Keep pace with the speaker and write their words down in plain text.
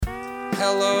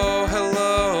hello,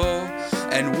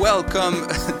 and welcome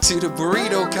to the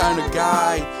Burrito Kind of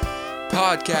Guy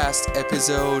podcast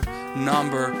episode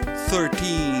number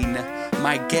 13.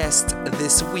 My guest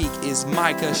this week is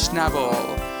Micah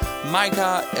Schnabel.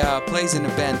 Micah plays in a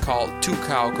band called Two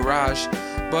Cow Garage,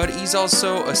 but he's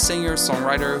also a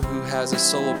singer-songwriter who has a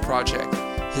solo project.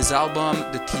 His album,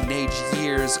 The Teenage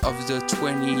Years of the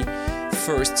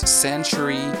 21st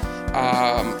Century,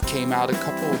 came out a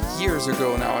couple of years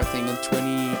ago now, I think in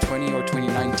 2020 or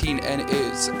 2019, and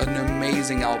it's an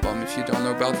amazing album. If you don't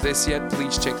know about this yet,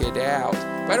 please check it out.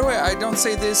 By the way, I don't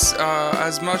say this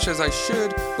as much as I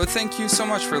should, but thank you so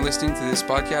much for listening to this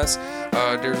podcast.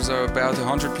 There's about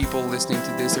 100 people listening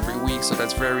to this every week, so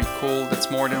that's very cool. That's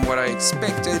more than what I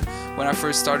expected when I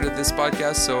first started this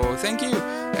podcast, so thank you.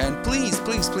 And please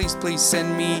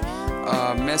send me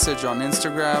a message on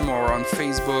Instagram or on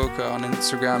Facebook. On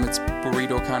Instagram, it's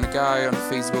Burrito Kind of Guy. On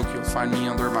Facebook, you'll find me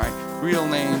under my real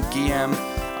name, Guillaume.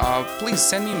 Please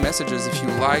send me messages if you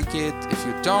like it. If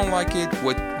you don't like it,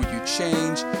 what would you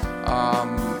change?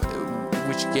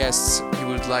 Which guests you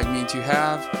would like me to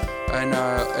have? And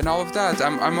all of that.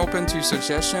 I'm open to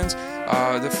suggestions.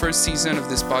 The first season of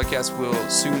this podcast will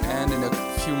soon end in a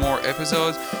few more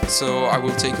episodes, so I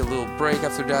will take a little break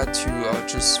after that to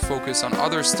just focus on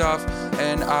other stuff,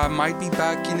 and I might be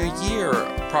back in a year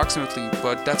approximately,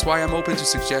 but that's why I'm open to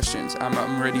suggestions.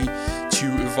 I'm ready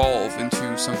to evolve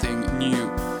into something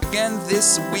new. Again,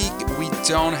 this week we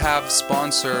don't have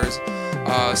sponsors,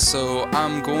 so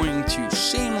I'm going to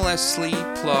shamelessly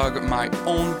plug my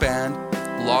own band,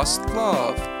 Lost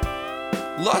Love.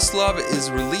 Lost Love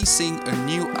is releasing a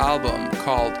new album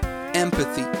called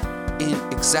Empathy in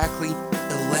exactly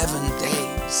 11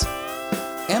 days.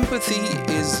 Empathy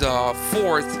is the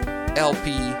fourth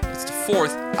LP, it's the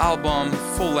fourth album,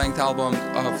 full-length album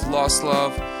of Lost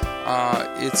Love.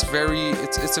 It's a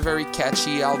very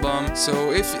catchy album.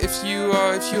 So if you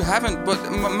haven't,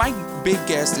 but my big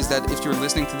guess is that if you're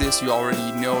listening to this, you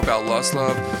already know about Lost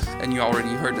Love and you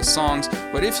already heard the songs.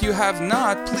 But if you have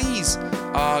not, please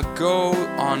go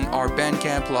on our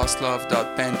Bandcamp,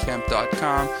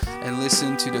 lostlove.bandcamp.com, and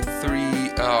listen to the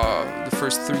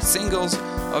first three singles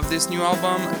of this new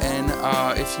album. And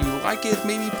if you like it,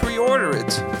 maybe pre-order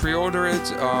it.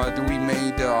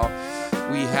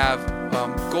 We have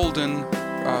golden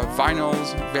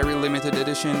vinyls, very limited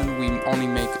edition. We only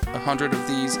make 100 of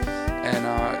these, and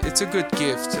it's a good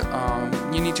gift.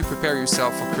 You need to prepare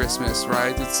yourself for Christmas,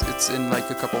 right? It's in like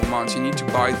a couple of months. You need to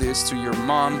buy this to your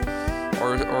mom,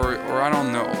 or I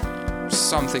don't know,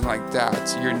 something like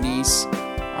that. Your niece,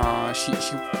 she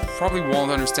probably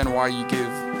won't understand why you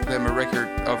give them a record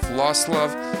of Lost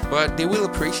Love, but they will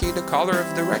appreciate the color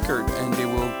of the record, and they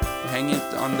will hang it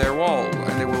on their wall,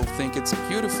 and they will think it's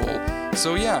beautiful.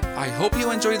 So yeah, I hope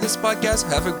you enjoy this podcast.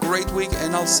 Have a great week,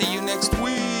 and I'll see you next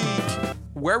week.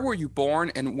 Where were you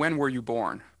born, and when were you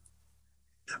born?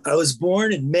 I was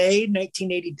born in May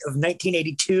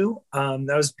 1982. I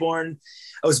was born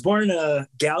in a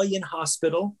Galion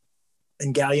hospital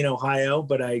in Galion, Ohio,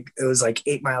 but it was like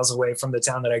 8 miles away from the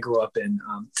town that I grew up in,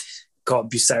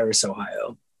 called Bucyrus,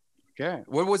 Ohio. Okay,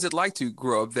 what was it like to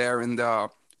grow up there in the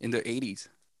 80s?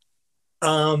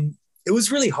 It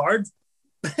was really hard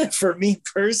for me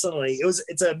personally.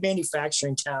 It's a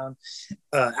manufacturing town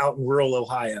out in rural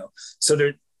Ohio, so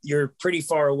you're pretty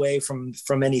far away from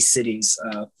any cities.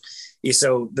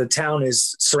 So the town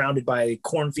is surrounded by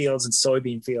cornfields and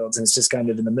soybean fields, and it's just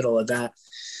kind of in the middle of that.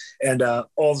 And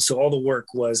also all the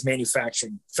work was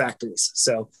manufacturing factories.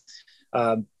 So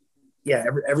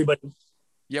everybody.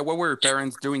 Yeah, what were your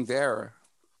parents doing there?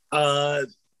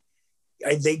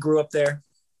 They grew up there.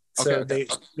 So okay.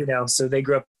 So they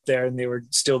grew up there and they were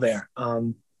still there.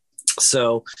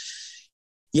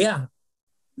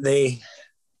 They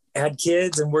had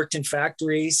kids and worked in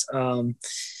factories. And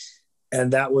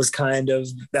that was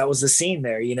the scene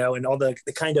there, and all the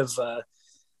kind of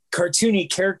cartoony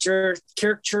character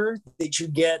that you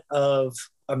get of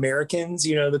Americans,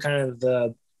 the kind of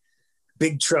the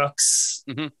big trucks,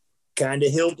 mm-hmm. kind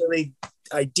of hillbilly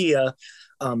idea,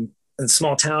 and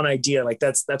small town idea. Like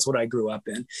that's what I grew up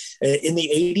in. In the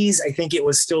 80s, I think it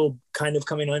was still kind of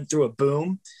coming on through a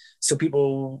boom. So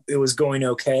it was going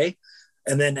okay.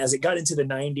 And then as it got into the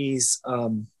 90s,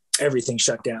 everything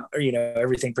shut down, or,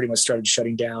 everything pretty much started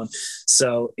shutting down.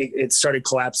 So it started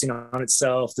collapsing on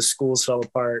itself. The schools fell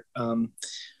apart,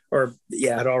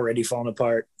 had already fallen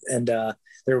apart. And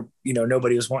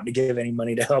nobody was wanting to give any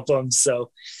money to help them. So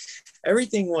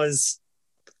everything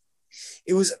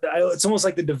it's almost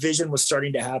like the division was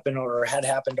starting to happen or had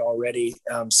happened already.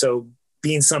 So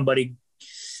being somebody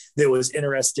that was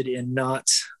interested in not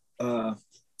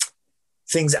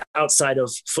things outside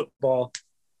of football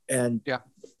and Yeah.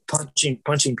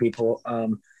 punching people.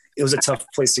 It was a tough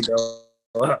place to go.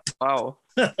 Wow.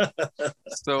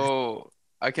 So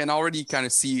I can already kind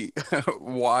of see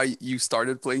why you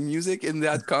started playing music in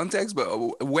that context,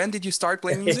 but when did you start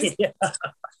playing music? Yeah.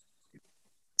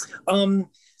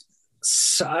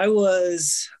 So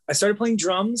I started playing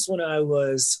drums when I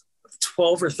was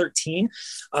 12 or 13.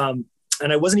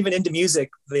 And I wasn't even into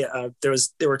music. There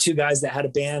were two guys that had a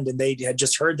band, and they had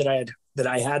just heard that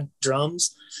I had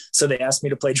drums, so they asked me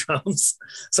to play drums.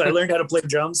 So I learned how to play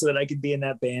drums so that I could be in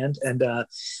that band. And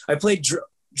I played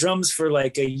drums for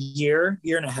like a year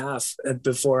and a half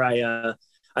before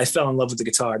I fell in love with the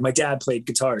guitar. My dad played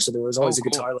guitar, so there was always a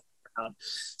guitar around.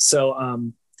 So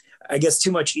I guess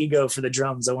too much ego for the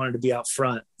drums. I wanted to be out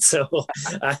front, so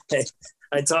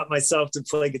I taught myself to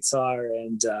play guitar,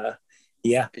 and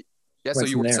yeah. Yeah, so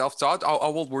you were self-taught. How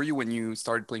old were you when you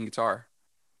started playing guitar?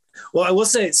 Well, I will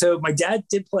say, so my dad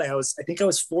did play. I think I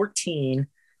was 14,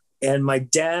 and my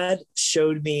dad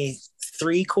showed me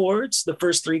the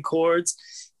first three chords,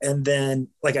 and then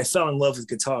like I fell in love with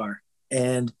guitar.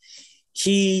 And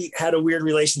he had a weird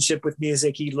relationship with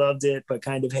music. He loved it, but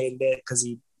kind of hated it because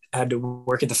he had to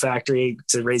work at the factory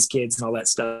to raise kids and all that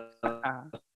stuff.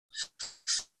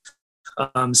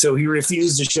 So he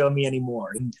refused to show me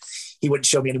anymore, and he wouldn't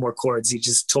show me any more chords. He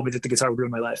just told me that the guitar would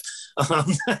ruin my life.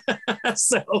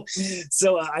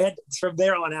 So I had, from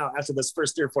there on out, after those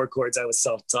first 3 or 4 chords, I was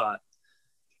self-taught.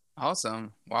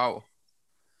 Awesome. Wow.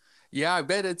 Yeah, I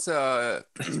bet it's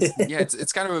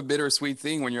it's kind of a bittersweet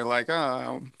thing when you're like, oh,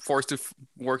 I'm forced to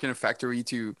work in a factory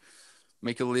to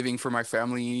make a living for my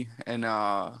family. And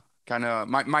kind of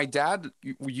my dad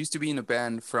used to be in a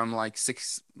band from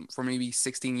maybe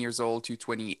 16 years old to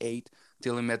 28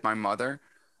 till he met my mother,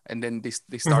 and then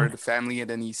they started a family, and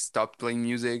then he stopped playing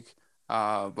music.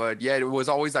 But yeah, it was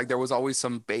always like there was always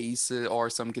some bass or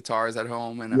some guitars at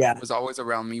home, and it was always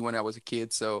around me when I was a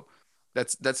kid. So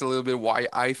that's a little bit why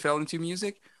I fell into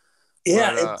music.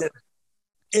 Yeah, but,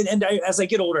 as I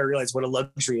get older, I realize what a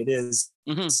luxury it is.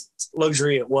 Mm-hmm.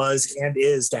 Luxury it was and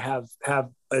is to have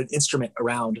an instrument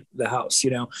around the house.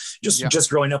 Just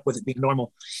growing up with it being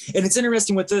normal. And it's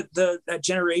interesting with that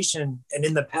generation. And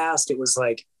in the past, it was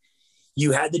like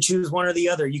you had to choose one or the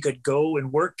other. You could go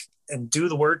and work and do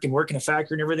the work and work in a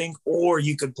factory and everything, or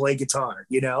you could play guitar.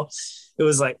 It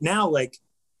was like now, like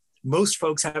most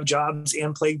folks have jobs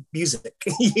and play music,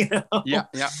 Yeah.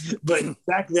 But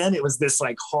back then it was this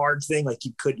like hard thing. Like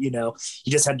you could, you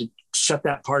just had to shut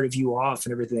that part of you off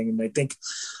and everything. And I think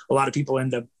a lot of people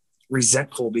end up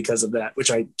resentful because of that,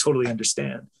 which I totally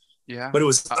understand. Yeah. But it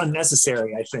was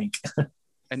unnecessary, I think.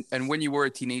 And when you were a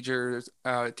teenager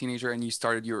and you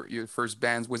started your first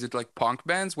bands, was it like punk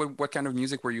bands? What kind of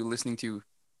music were you listening to?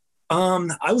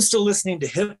 I was still listening to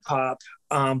hip hop,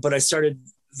 but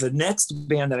the next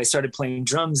band that I started playing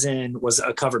drums in was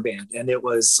a cover band, and it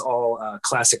was all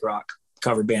classic rock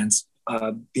cover bands.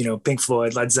 Pink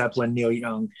Floyd, Led Zeppelin, Neil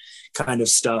Young kind of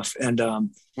stuff. And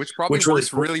which probably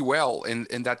works really well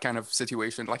in that kind of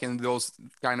situation, like in those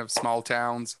kind of small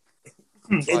towns.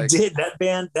 It did.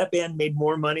 That band made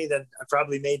more money than I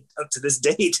probably made up to this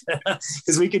date,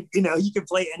 because we could, you could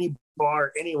play any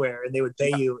bar anywhere and they would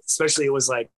pay you. Especially it was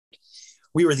like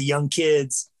we were the young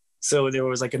kids, so there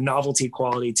was like a novelty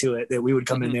quality to it that we would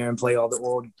come in there and play all the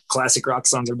old classic rock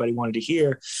songs everybody wanted to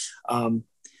hear.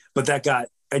 But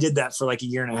I did that for like a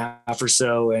year and a half or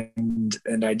so, and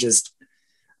I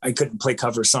couldn't play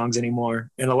cover songs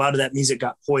anymore. And a lot of that music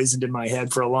got poisoned in my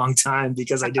head for a long time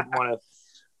because I didn't want to.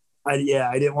 I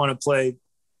didn't want to play,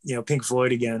 Pink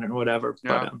Floyd again or whatever.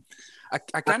 Yeah. But,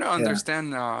 I kind of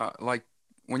understand, like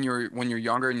when you're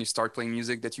younger and you start playing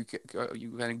music, that you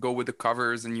kind of go with the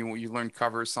covers and you learn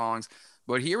cover songs.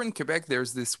 But here in Quebec,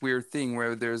 there's this weird thing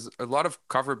where there's a lot of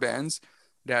cover bands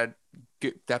that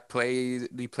play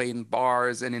in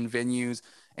bars and in venues,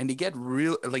 and they get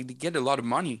a lot of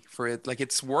money for it. Like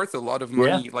it's worth a lot of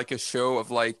money, like a show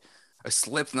of like a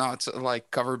Slipknot like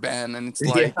cover band, and it's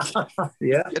like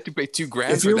you have to pay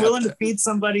 $2,000 if you're willing to feed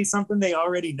somebody something they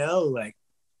already know, like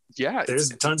there's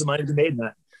tons of money to be made in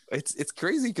that. It's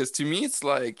crazy, because to me it's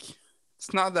like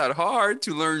it's not that hard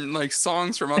to learn like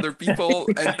songs from other people,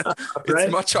 and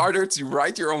it's much harder to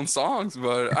write your own songs,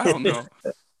 but I don't know.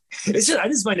 I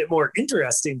just find it more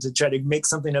interesting to try to make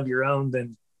something of your own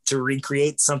than to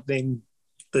recreate something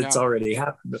that's already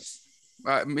happened.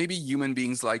 Maybe human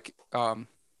beings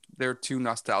they're too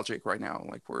nostalgic right now.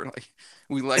 Like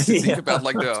we like to think about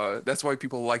like that's why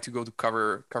people like to go to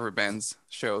cover bands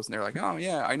shows, and they're like, oh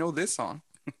yeah, I know this song.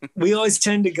 We always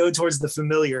tend to go towards the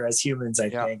familiar as humans, I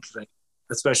think. Like,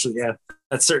 especially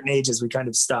at certain ages, we kind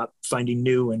of stop finding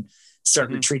new and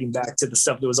start retreating back to the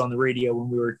stuff that was on the radio when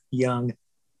we were young.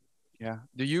 Yeah.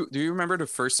 Do you remember the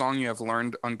first song you have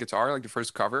learned on guitar, like the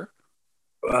first cover?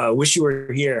 Wish You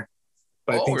Were Here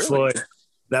by Pink really? Floyd.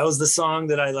 That was the song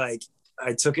that I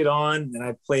took it on and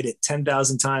I played it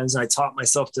 10,000 times, and I taught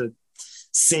myself to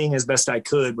sing as best I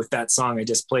could with that song. I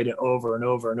just played it over and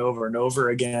over and over and over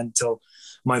again until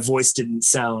my voice didn't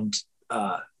sound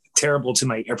terrible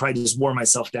to I probably just wore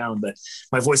myself down, but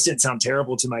my voice didn't sound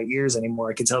terrible to my ears anymore.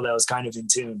 I could tell that I was kind of in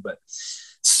tune, but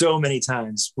so many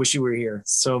times, Wish You Were Here,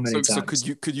 so many times.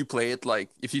 So could you play it, like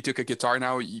if you took a guitar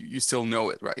now, you still know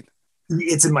it, right?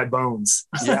 It's in my bones.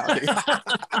 Yeah.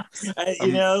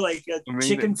 You know, like a Amazing.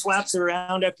 chicken flaps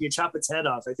around after you chop its head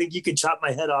off. I think you could chop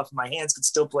my head off and my hands could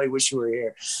still play Wish You Were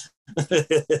Here.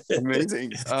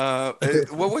 Amazing.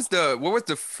 What was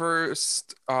the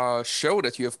first show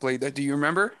that you have played? Do you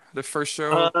remember the first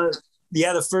show?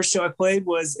 Yeah, the first show I played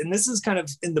was, and this is kind of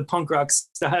in the punk rock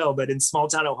style, but in small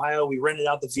town Ohio, we rented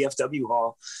out the VFW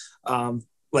hall,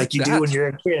 like you do when you're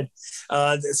a kid.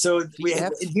 So we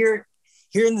have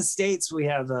here in the States, we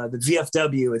have the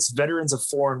VFW. It's Veterans of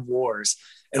Foreign Wars,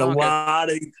 and a lot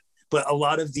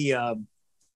of the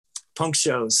punk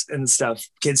shows and stuff,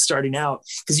 kids starting out,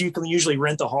 because you can usually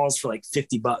rent the halls for like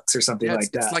 $50 or something like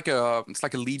that. It's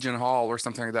like a Legion Hall or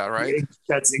something like that, right?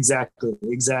 That's exactly.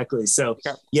 So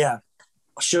yeah,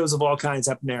 shows of all kinds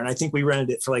happen there, and I think we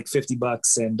rented it for like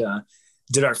 $50 and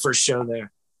did our first show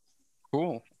there.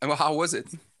 Cool. And how was it?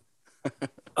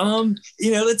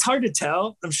 You know, it's hard to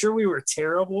tell. I'm sure we were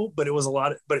terrible, but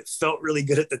it felt really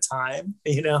good at the time,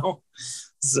 you know?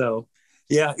 So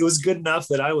yeah, it was good enough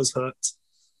that I was hooked.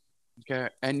 Okay.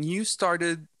 And you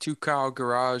started Two Cow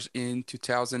Garage in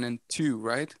 2002,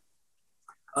 right?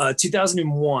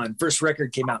 2001. First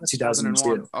record came out in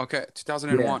 2002. Okay,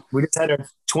 2001. Yeah, we just had our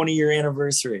 20-year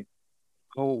anniversary.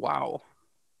 Oh, wow.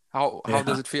 How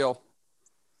does it feel?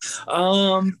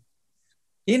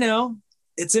 You know,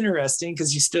 it's interesting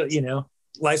because you still, you know,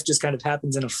 life just kind of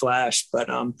happens in a flash, but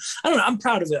I don't know. I'm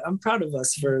proud of it. I'm proud of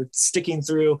us for sticking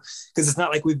through, because it's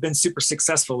not like we've been super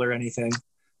successful or anything.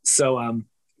 So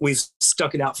we've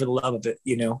stuck it out for the love of it,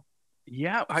 you know?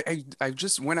 Yeah. I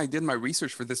just, when I did my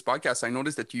research for this podcast, I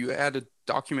noticed that you had a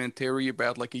documentary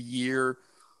about like a year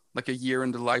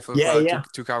in the life of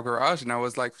Two Cow Garage. And I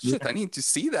was like, shit, I need to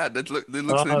see that. It looks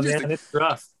interesting. Man, it's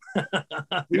rough.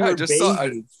 I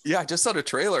just saw the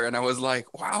trailer and I was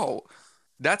like, wow,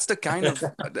 that's the kind of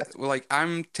like,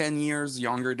 I'm 10 years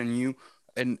younger than you,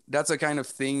 and that's the kind of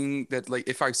thing that, like,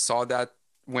 if I saw that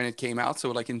when it came out,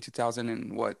 so like in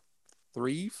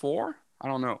 2003, 4, I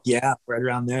don't know, right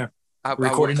around there,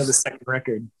 recording of the second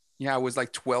record. I was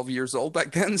like 12 years old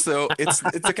back then, so it's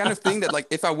the kind of thing that, like,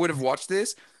 if I would have watched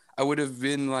this, I would have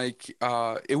been like,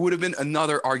 it would have been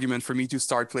another argument for me to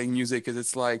start playing music, because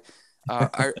it's like,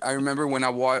 I remember when I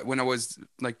was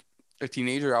like a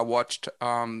teenager, I watched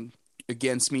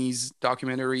Against Me's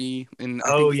documentary, and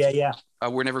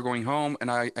We're Never Going Home, and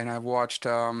I watched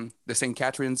the St.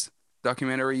 Catherine's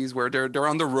documentaries where they're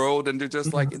on the road and they're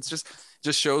just like, it's just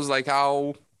shows like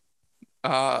how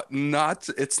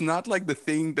it's not like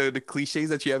the cliches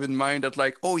that you have in mind, that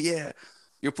like, oh yeah,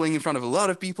 you're playing in front of a lot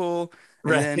of people,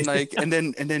 and then like and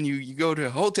then you go to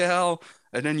a hotel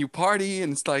and then you party,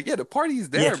 and it's like, yeah, the party is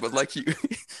there, but like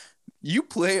you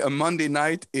play a Monday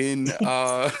night in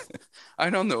I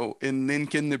don't know, in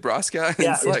Lincoln, Nebraska, and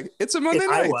it's like, it's a Monday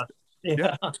night.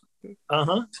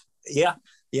 Iowa.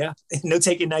 Yeah. No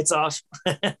taking nights off.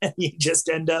 You just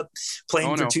end up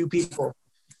playing for two people.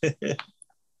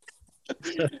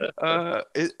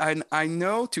 I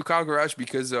know Two Cow Garage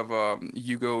because of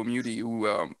Hugo Muti, who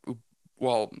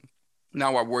well,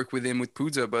 now I work with him with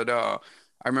Poudza, but I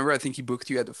remember, I think he booked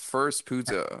you at the first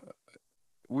Poudza.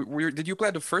 Did you play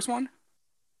at the first one?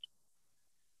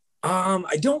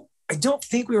 I don't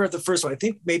think we were at the first one. I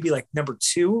think maybe like number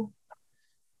 2.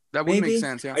 That would make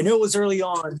sense. Yeah, I know it was early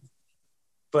on,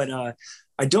 but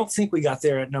I don't think we got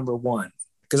there at number 1,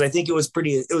 because I think it was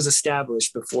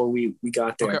established before we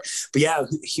got there. Okay. But yeah,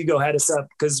 Hugo had us up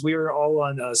because we were all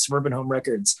on Suburban Home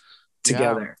Records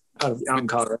together out in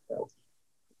Colorado.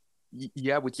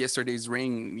 Yeah, with Yesterday's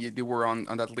Ring, they were on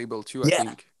that label too, I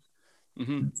think.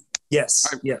 Mm-hmm. Yes.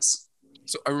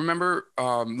 So I remember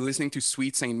listening to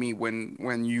Sweet Saint Me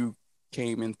when you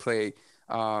came and played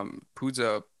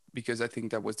Poudza, because I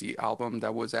think that was the album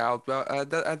that was out at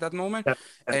that moment.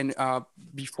 And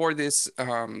before this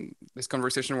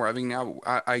conversation we're having now,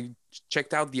 I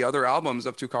checked out the other albums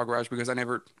of Two Cow Garage, because I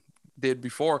never did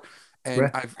before. and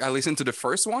Right. I listened to the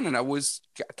first one, and I was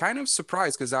kind of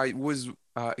surprised because I was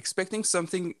expecting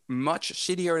something much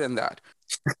shittier than that.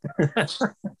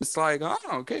 It's like, oh,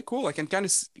 okay, cool. I can kind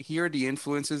of hear the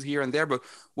influences here and there, but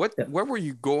Yeah. what were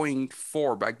you going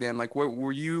for back then? Like, what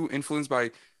were you influenced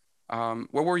by?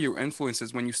 What were your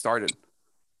influences when you started?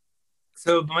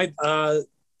 So my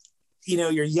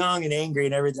you're young and angry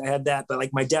and everything. I had that, but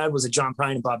like my dad was a John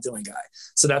Prine and Bob Dylan guy,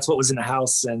 so that's what was in the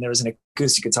house. And there was an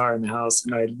acoustic guitar in the house,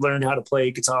 and I learned how to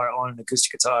play guitar on an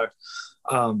acoustic guitar.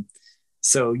 Um,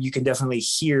 so you can definitely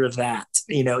hear that,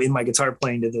 in my guitar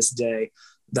playing to this day.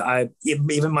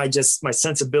 Even my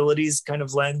sensibilities kind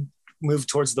of move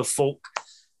towards the folk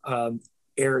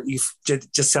air.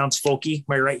 Just sounds folky.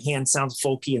 My right hand sounds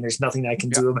folky, and there's nothing I can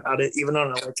Yeah. do about it, even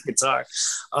on an electric guitar.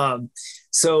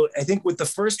 So I think with the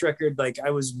first record, like I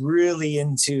was really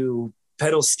into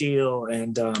pedal steel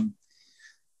and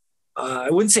I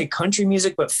wouldn't say country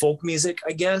music, but folk music,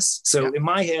 I guess. So Yeah. in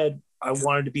my head, I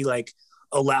wanted to be like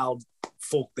a loud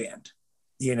folk band,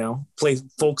 play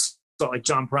folk like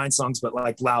John Prine songs, but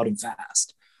like loud and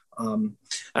fast.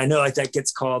 I know like that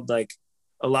gets called like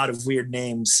a lot of weird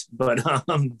names, but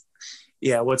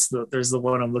yeah, there's the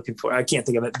one I'm looking for. I can't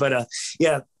think of it, but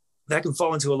yeah, that can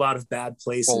fall into a lot of bad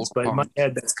places, Folk but in my punk.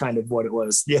 head, that's kind of what it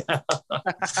was. Yeah.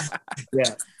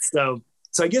 Yeah. So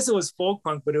I guess it was folk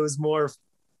punk, but it was more,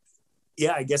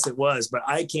 yeah, I guess it was, but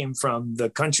I came from the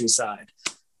countryside.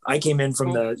 I came in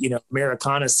from Cool. the,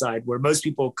 Americana side, where most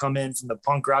people come in from the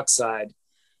punk rock side.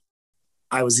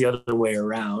 I was the other way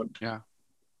around. Yeah.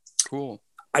 Cool.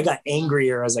 I got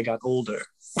angrier as I got older.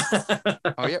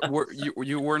 Oh yeah.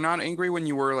 You were not angry when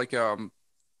you were like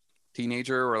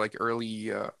teenager or like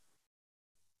earlier?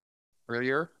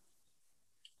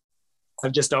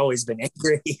 I've just always been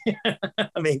angry.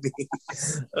 Maybe.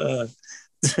 Uh,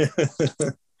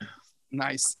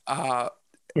 Nice.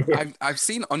 I've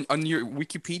seen on your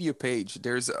Wikipedia page,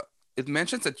 it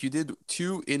mentions that you did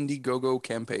two Indiegogo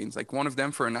campaigns, like one of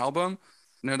them for an album,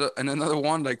 and another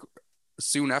one like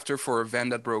soon after for a van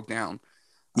that broke down.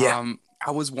 yeah. I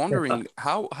was wondering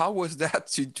how was that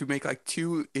to make like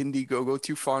two Indiegogo,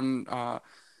 two fun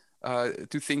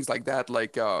two things like that,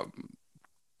 like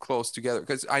close together?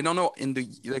 Because I don't know,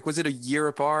 was it a year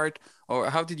apart, or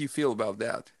how did you feel about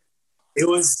that? It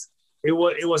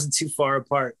wasn't too far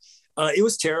apart. It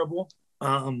was terrible.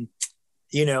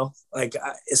 Like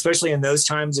especially in those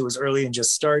times, it was early and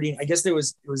just starting. I guess it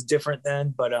was different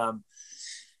then, but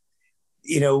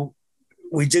you know,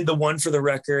 we did the one for the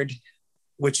record,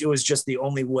 which it was just the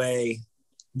only way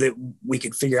that we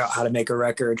could figure out how to make a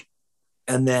record.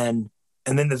 And then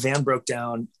the van broke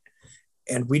down,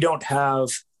 and we don't have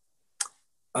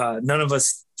none of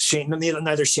us,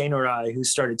 neither Shane or I, who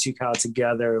started Two Cow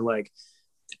together. Like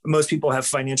most people have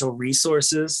financial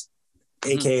resources,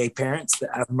 aka parents that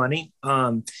have money.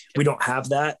 We don't have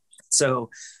that,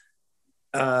 so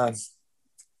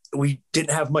we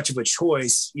didn't have much of a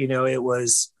choice. It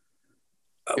was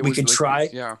It we was could like, try.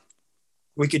 yeah.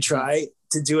 We could try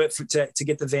to do it to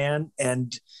get the van,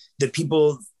 and the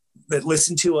people that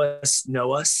listen to us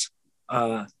know us.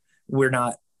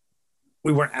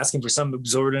 We weren't asking for some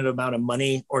exorbitant amount of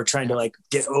money or trying to Yeah. like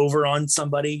get over on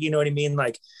somebody. You know what I mean?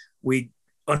 Like we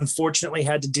unfortunately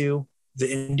had to do the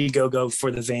Indiegogo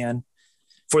for the van,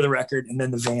 for the record, and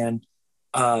then the van.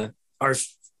 Our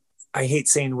I hate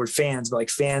saying we're fans, but like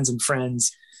fans and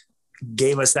friends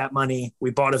gave us that money. We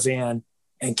bought a van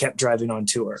and kept driving on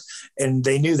tour, and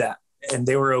they knew that, and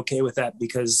they were okay with that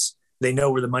because they know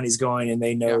where the money's going and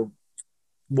they know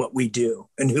what we do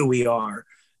and who we are.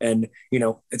 And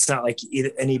it's not like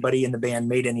anybody in the band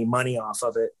made any money off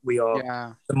of it.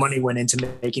 Yeah. The money went into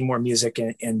making more music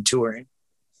and touring.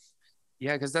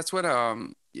 Yeah, because that's what I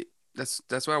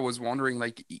was wondering.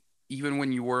 Like, even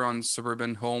when you were on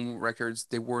Suburban Home Records,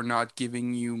 they were not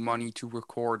giving you money to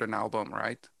record an album,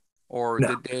 right? Or No.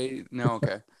 did they? No,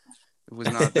 okay. It was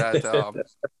not that.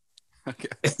 Okay.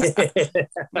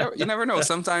 You never know.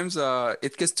 Sometimes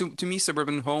it gets to me,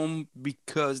 Suburban Home,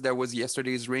 because there was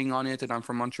Yesterday's Ring on it, and I'm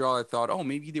from Montreal. I thought, oh,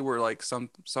 maybe they were like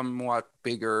somewhat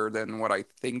bigger than what I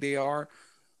think they are.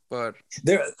 But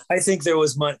I think there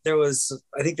was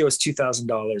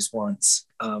 $2,000 once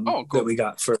oh, that cool. we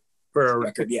got for a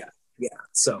record. Yeah.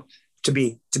 So to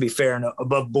be fair and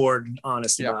above board and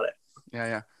honest Yeah. about it.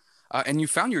 Yeah. And you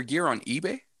found your gear on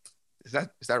eBay? Is that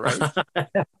right?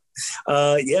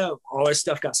 Yeah, all our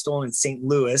stuff got stolen in St.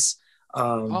 Louis.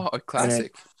 Oh, a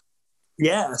classic.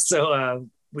 So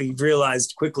we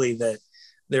realized quickly that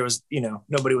there was,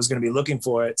 nobody was going to be looking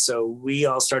for it. So we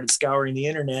all started scouring the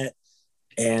internet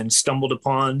and stumbled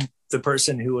upon the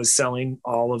person who was selling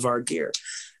all of our gear.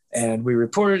 And we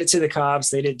reported it to the cops.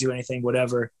 They didn't do anything,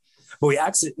 whatever.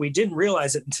 but we didn't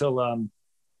realize it until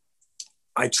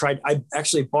I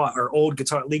actually bought our old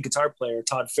lead guitar player,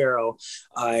 Todd Farrell.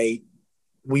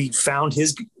 We found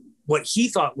what he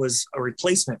thought was a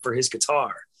replacement for his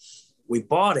guitar. We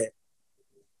bought it,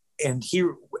 and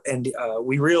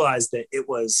we realized that it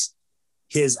was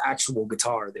his actual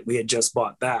guitar that we had just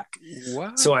bought back.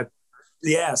 What? So I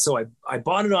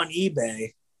bought it on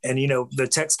eBay, and the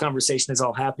text conversation is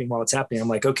all happening while it's happening. I'm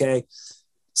like, okay,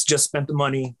 just spent the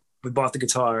money. We bought the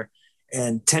guitar,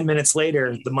 and 10 minutes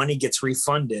later, the money gets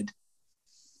refunded.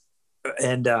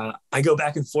 And I go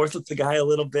back and forth with the guy a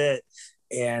little bit,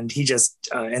 and he just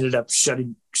ended up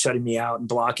shutting me out and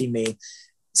blocking me.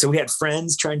 So we had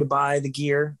friends trying to buy the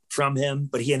gear from him,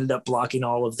 but he ended up blocking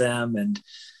all of them, and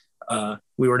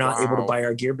we were not able to buy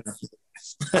our gear back.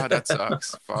 Oh, that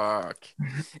sucks. Fuck.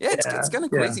 Yeah, it's kind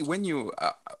of crazy when you,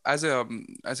 as a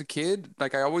kid,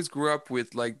 like I always grew up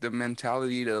with like the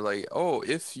mentality that like, oh,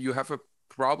 if you have a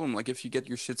problem, like if you get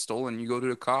your shit stolen, you go to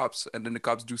the cops, and then the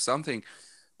cops do something.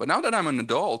 But now that I'm an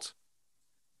adult,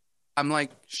 I'm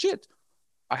like, shit.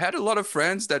 I had a lot of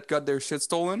friends that got their shit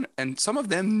stolen, and some of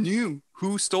them knew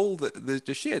who stole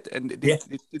the shit, and they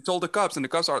told the cops, and the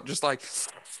cops are just like,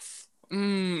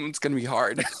 it's gonna be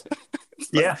hard.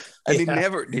 Yeah. And they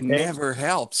never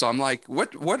help. So I'm like,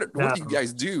 what do you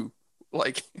guys do?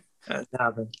 Like,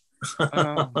 nothing.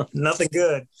 Nothing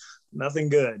good. Nothing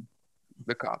good.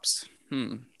 The cops.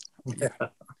 Yeah.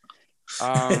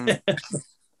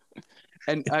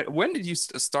 And when did you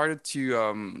start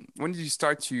to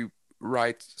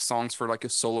write songs for like a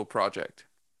solo project?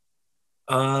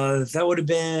 That would have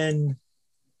been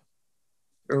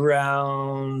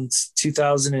around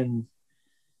 2000 and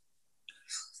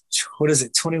what is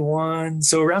it, 21?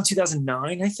 So around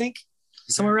 2009, I think,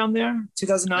 somewhere around there,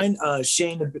 2009.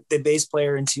 Shane, the bass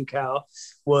player in 2Cal,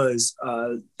 was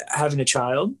having a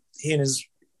child. He and his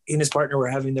partner were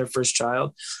having their first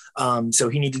child, so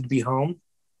he needed to be home.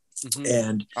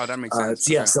 And that makes sense.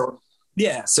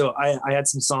 So I had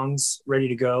some songs ready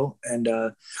to go, and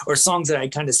or songs that I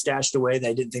kind of stashed away that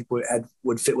I didn't think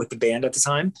would fit with the band at the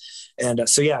time. And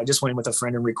I just went with a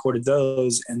friend and recorded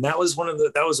those, and that was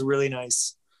a really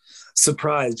nice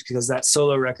surprise, because that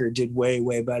solo record did way,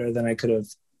 way better than I could have.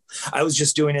 I was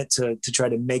just doing it to try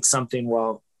to make something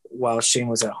while Shane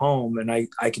was at home and I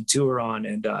could tour on.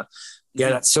 And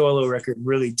that solo record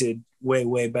really did way,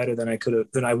 way better than I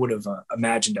would have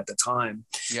imagined at the time.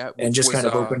 Yeah. And just kind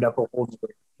of opened up a whole new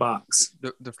box.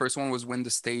 The first one was When the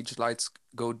Stage Lights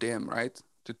Go Dim, right?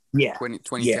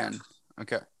 2010. Yeah.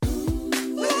 Okay.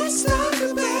 Let's talk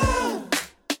about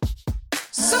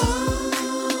songwriting.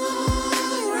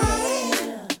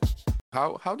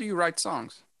 How do you write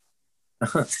songs?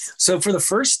 So for the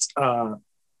first,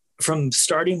 from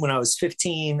starting when I was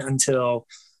 15 until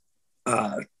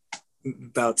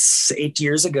about 7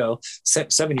 years ago, I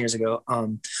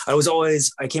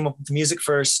came up with the music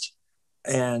first,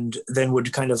 and then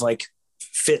would kind of like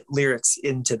fit lyrics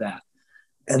into that.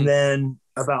 And then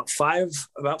about 5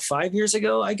 years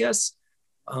ago, I guess,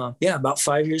 about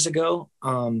 5 years ago,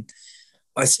 I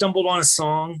stumbled on a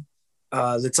song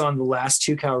that's on the last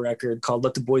 2Cow record called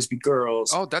Let the Boys Be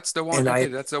Girls. Oh, that's the one.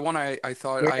 That's the one I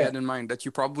thought I had in mind, that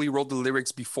you probably wrote the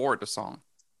lyrics before the song.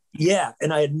 Yeah,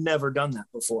 and I had never done that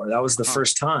before. That was the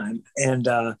first time. And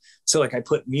so like I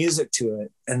put music to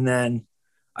it, and then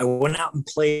I went out and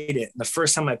played it. And the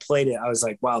first time I played it, I was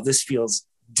like, wow, this feels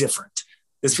different.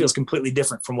 This feels completely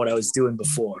different from what I was doing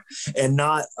before. And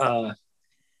not, and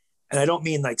I don't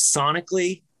mean like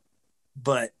sonically,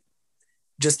 but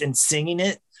just in singing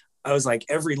it, I was like,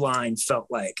 every line felt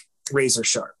like razor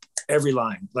sharp, every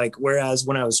line. Like, whereas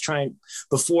when I was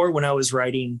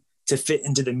writing to fit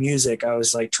into the music, I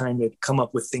was like trying to come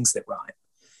up with things that rhyme.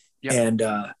 Yeah. And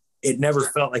it never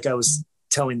felt like I was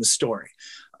telling the story.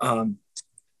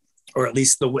 Or at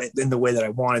least in the way that I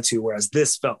wanted to, whereas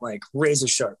this felt like razor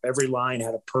sharp. Every line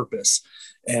had a purpose,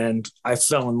 and I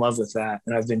fell in love with that.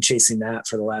 And I've been chasing that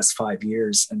for the last 5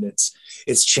 years, and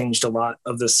it's changed a lot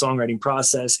of the songwriting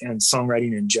process and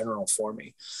songwriting in general for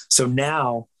me. So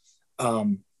now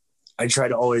I'm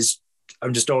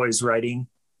just always writing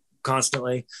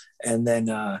constantly. And then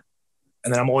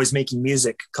I'm always making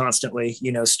music constantly,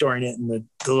 storing it in the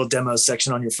little demo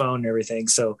section on your phone and everything.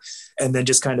 So, and then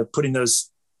just kind of putting those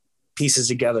pieces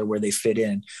together where they fit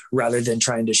in, rather than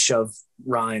trying to shove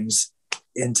rhymes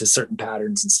into certain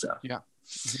patterns and stuff. Yeah.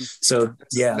 Mm-hmm. So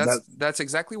that's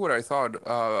exactly what I thought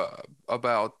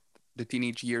about the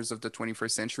teenage years of the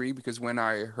 21st century, because when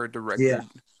I heard the record,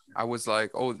 I was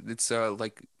like, oh, it's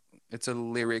a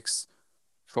lyrics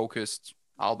focused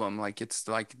album. Like, it's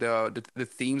like the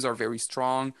themes are very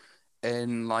strong,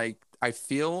 and like I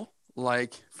feel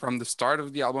like from the start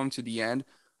of the album to the end,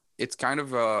 it's kind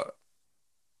of a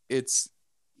it's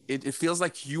it feels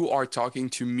like you are talking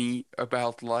to me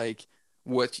about like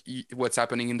what's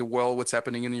happening in the world, what's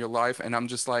happening in your life, and I'm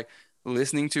just like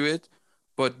listening to it.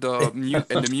 But the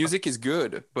music is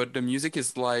good, but the music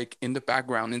is like in the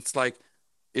background. It's like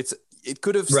it's Right. it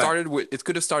could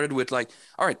have started with like,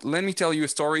 all right, let me tell you a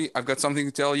story. I've got something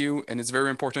to tell you, and it's very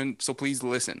important, so please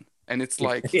listen. And it's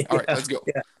like, all right, Yeah. let's go.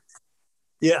 Yeah.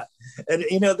 Yeah. And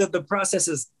the process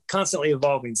is constantly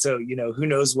evolving. So, who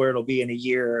knows where it'll be in a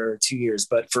year or 2 years.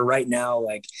 But for right now,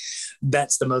 like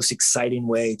that's the most exciting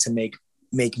way to make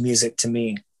music to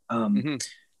me. Um, Hmm.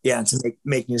 yeah, and to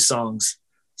make new songs.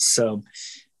 So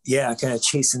yeah, kind of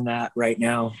chasing that right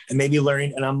now. And maybe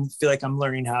learning, and I'm feel like I'm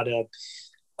learning how to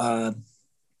uh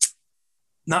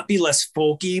not be less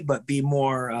folky, but be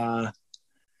more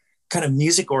kind of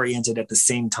music oriented at the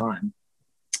same time.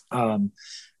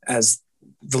 As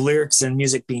the lyrics and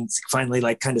music being finally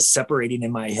like kind of separating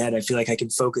in my head, I feel like I can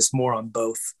focus more on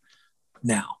both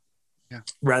now Yeah.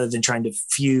 rather than trying to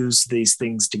fuse these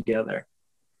things together.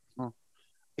 Oh.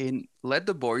 In Let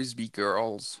the Boys Be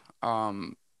Girls,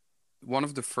 one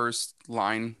of the first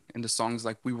line in the song is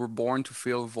like, we were born to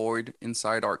fill a void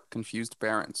inside our confused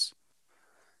parents.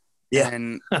 Yeah,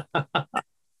 And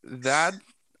that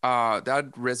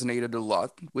that resonated a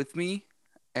lot with me.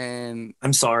 And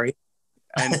I'm sorry.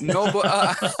 no, but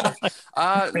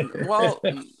uh well,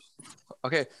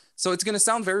 okay, so it's gonna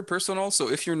sound very personal. So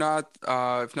if you're not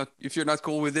if you're not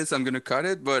cool with this, I'm gonna cut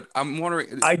it. But I'm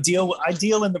wondering, I deal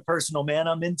in the personal, man.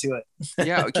 I'm into it.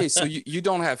 yeah, okay, so you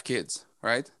don't have kids,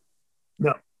 right?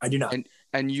 No, I do not.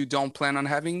 And you don't plan on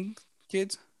having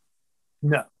kids?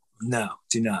 No, no,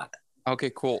 do not.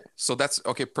 Okay, cool. So that's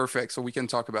okay, perfect. So we can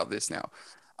talk about this now.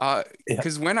 Yeah.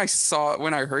 Because when I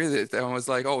heard it, I was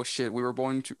like, oh shit, we were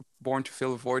born to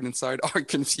fill a void inside our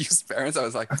confused parents. I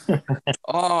was like,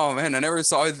 oh man, I never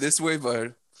saw it this way,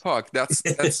 but fuck, that's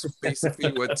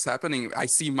basically what's happening. I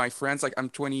see my friends, like I'm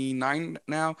 29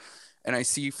 now, and I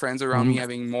see friends around me Mhm.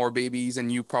 having more babies,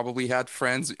 and you probably had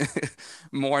friends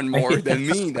more and more than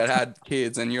me that had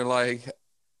kids, and you're like,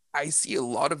 I see a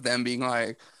lot of them being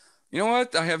like, you know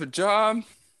what? I have a job,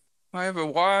 I have a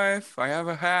wife, I have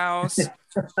a house,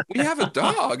 we have a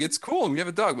dog. It's cool. We have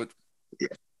a dog, but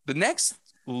the next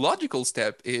logical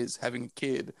step is having a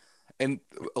kid. And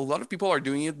a lot of people are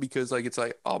doing it because like it's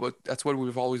like, oh, but that's what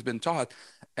we've always been taught.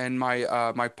 And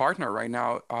my partner right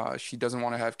now, she doesn't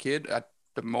want to have kid at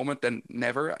the moment and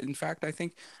never, in fact, I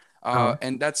think. Uh,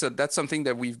 And that's something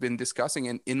that we've been discussing.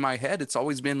 And in my head, it's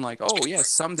always been like, oh yes,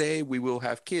 someday we will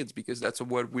have kids because that's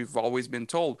what we've always been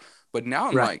told. But now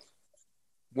I'm right. like,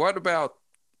 what about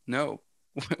no?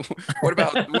 What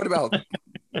about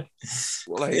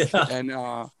like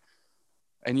Yeah.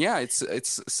 and yeah,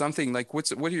 it's something like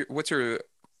what's your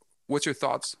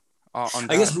thoughts on I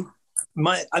that? guess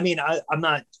I'm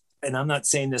not, and I'm not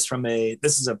saying this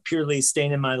this is a purely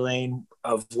staying in my lane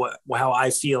of how I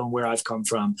feel and where I've come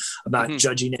from. I'm not Hmm.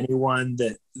 judging anyone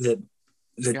Yeah,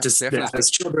 that definitely. has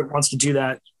children wants to do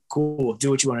that. Cool, do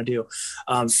what you want to do.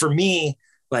 For me,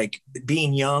 like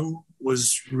being young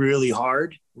was really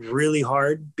hard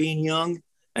being young.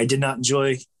 I did not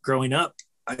enjoy growing up.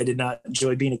 I did not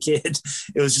enjoy being a kid.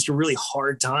 It was just a really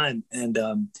hard time. And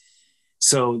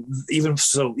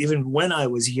even when I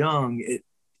was young,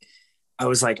 I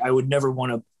was like, I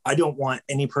don't want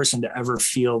any person to ever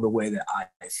feel the way that I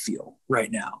feel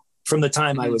right now. From the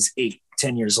time I Hmm. was 8,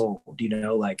 10 years old,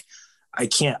 like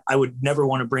I would never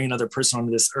want to bring another person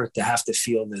onto this earth to have to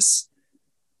feel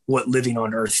what living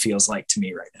on earth feels like to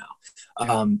me right now.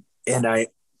 Yeah. And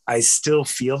I still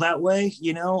feel that way.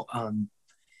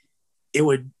 It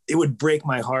would break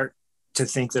my heart to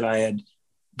think that I had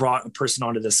brought a person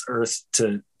onto this earth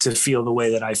to feel the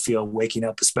way that I feel waking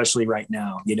up, especially right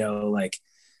now. Like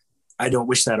I don't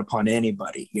wish that upon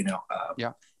anybody.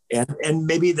 Yeah. And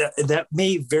maybe that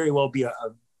may very well be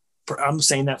I'm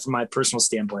saying that from my personal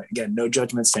standpoint. Again, no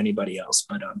judgments to anybody else,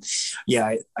 but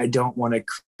yeah, I don't want to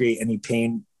create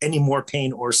any more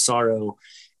pain or sorrow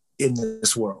in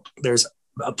this world. There's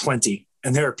a plenty,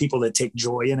 and there are people that take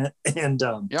joy in it,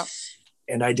 Yeah.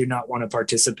 and I do not want to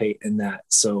participate in that.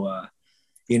 So, I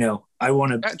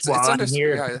want to Yeah, while I'm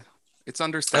here. yeah, it's I love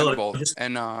understandable. just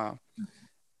And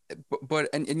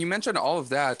and you mentioned all of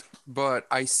that, but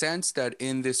I sense that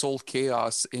in this whole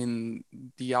chaos in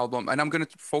the album, and I'm gonna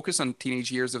focus on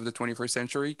teenage years of the 21st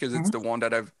century because it's Mhm. the one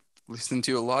that I've listened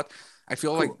to a lot. I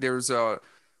feel like Cool.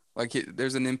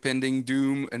 there's an impending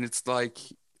doom, and it's like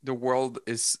the world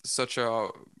is such a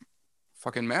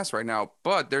fucking mess right now.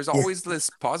 But there's Yeah. always this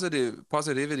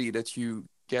positivity that you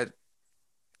get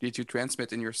that you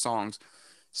transmit in your songs.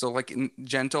 So like in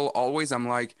Gentle Always, I'm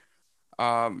like,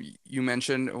 you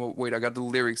mentioned, oh, wait, I got the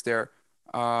lyrics there.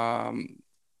 Um,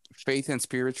 Faith and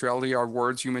spirituality are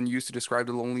words humans use to describe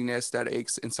the loneliness that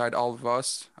aches inside all of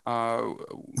us.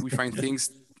 We find things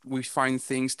we find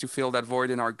things to fill that void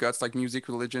in our guts, like music,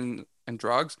 religion, and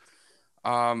drugs.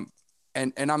 Um,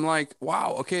 and I'm like,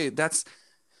 wow, okay, that's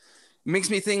makes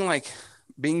me think like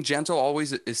being gentle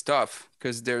always is tough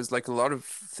because there's like a lot of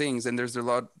things, and there's a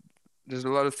lot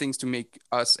of things to make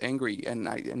us angry.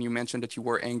 And you mentioned that you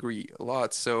were angry a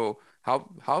lot. So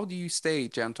how do you stay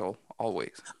gentle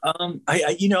always?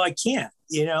 I can't,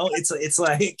 it's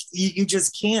like you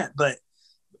just can't. But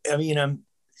I mean,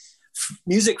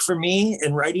 music for me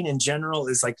and writing in general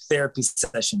is like therapy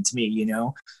session to me,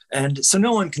 and so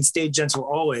no one can stay gentle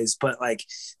always, but like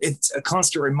it's a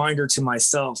constant reminder to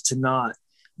myself to not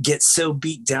get so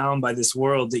beat down by this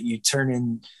world that you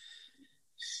turn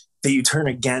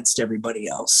against everybody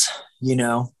else,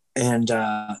 and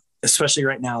especially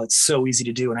right now, it's so easy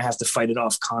to do, and I have to fight it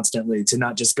off constantly to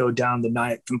not just go down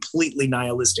the completely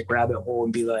nihilistic rabbit hole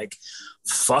and be like,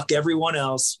 fuck everyone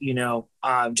else,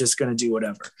 I'm just going to do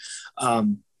whatever.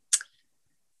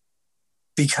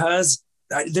 Because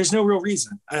there's no real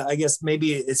reason. I guess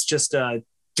maybe it's just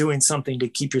doing something to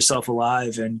keep yourself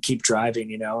alive and keep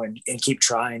driving, and keep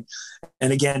trying.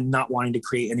 And again, not wanting to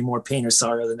create any more pain or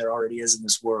sorrow than there already is in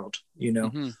this world,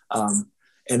 Mm-hmm.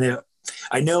 And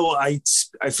I know I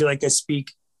feel like I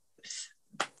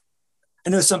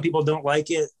know some people don't like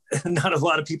it. Not a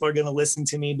lot of people are going to listen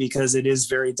to me because it is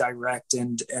very direct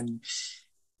and can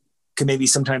maybe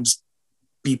sometimes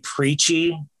be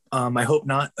preachy. I hope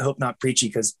not preachy,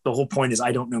 because the whole point is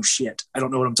I don't know shit. I don't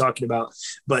know what I'm talking about,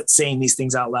 but saying these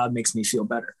things out loud makes me feel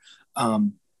better.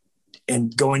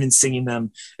 And going and singing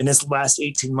them in this last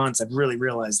 18 months, I've really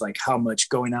realized like how much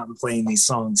going out and playing these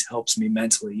songs helps me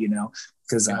mentally,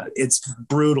 because it's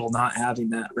brutal not having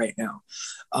that right now.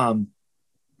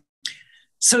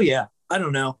 So yeah, I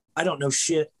don't know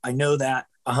shit. I know that.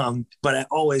 But I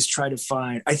always try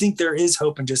to I think there is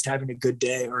hope in just having a good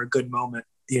day or a good moment,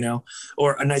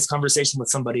 or a nice conversation with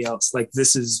somebody else. Like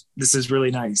this is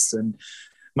really nice. And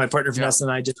my partner Vanessa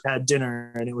and I just had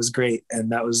dinner, and it was great.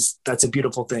 And that's a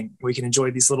beautiful thing. We can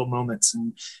enjoy these little moments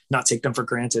and not take them for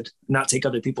granted, not take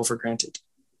other people for granted.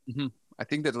 Mm-hmm. I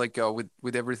think that like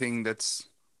with everything that's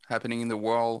happening in the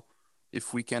world,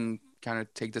 if we can kind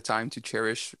of take the time to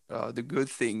cherish the good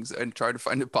things and try to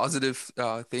find the positive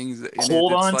things in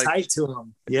hold it, on like, tight to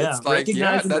them. Yeah, it's like,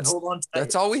 recognize them and hold on tight.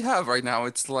 That's all we have right now.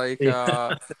 It's like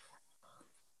I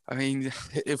mean,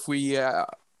 if we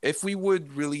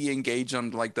would really engage on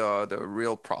like the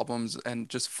real problems and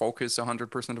just focus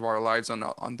 100% of our lives on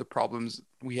the problems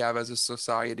we have as a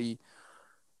society,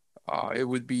 it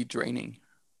would be draining.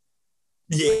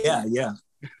 Yeah.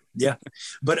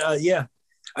 But I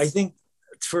think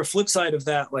for a flip side of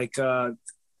that, like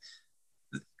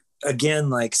again,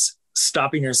 like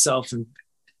stopping yourself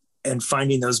and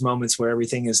finding those moments where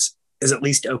everything is at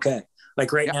least okay.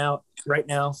 Like right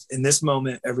now in this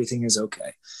moment, everything is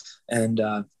okay. And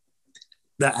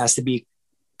that has to be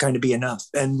enough.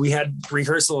 And we had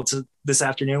rehearsal this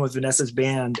afternoon with Vanessa's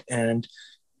band, and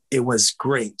it was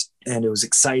great and it was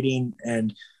exciting.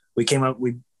 And we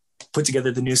put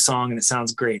together the new song, and it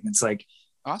sounds great. And it's like,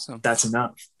 awesome. That's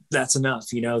enough. That's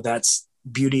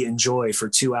beauty and joy for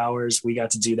 2 hours. We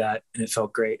got to do that, and it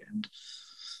felt great. And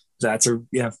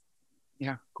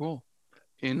yeah, cool.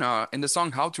 In the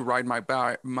song "How to Ride My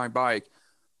Bike,"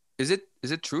 is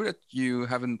it true that you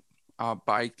haven't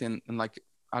biked in like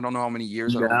I don't know how many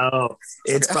years? No,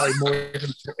 it's probably more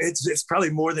than it's probably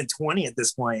more than 20 at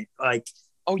this point. Like,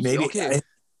 maybe. Okay.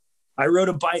 I rode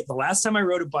a bike. The last time I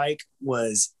rode a bike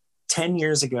was 10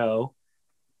 years ago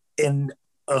in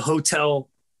a hotel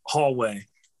hallway.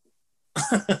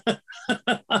 That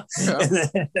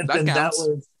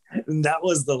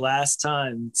was the last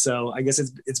time. So I guess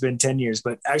it's been 10 years,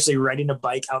 but actually riding a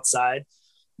bike outside,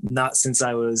 not since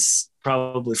I was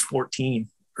probably 14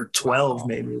 or 12. Wow.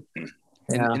 Maybe.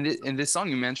 Yeah. In this song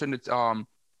you mentioned it,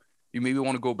 you maybe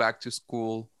want to go back to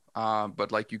school,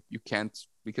 but like you can't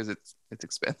because it's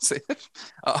expensive.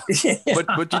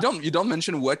 But you don't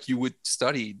mention what you would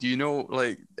study. Do you know,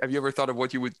 like, have you ever thought of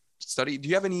what you would study?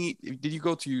 Did you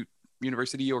go to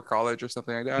university or college or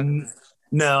something like that?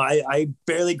 No, I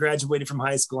barely graduated from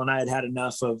high school, and I had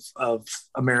enough of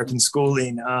American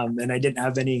schooling, and I didn't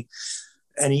have any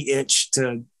itch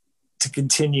to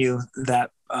continue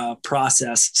that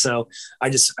process. So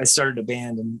I started a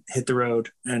band and hit the road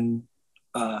and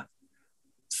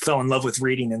fell in love with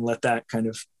reading and let that kind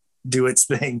of do its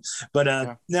thing.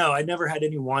 But no, I never had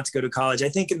any want to go to college. I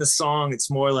think in the song,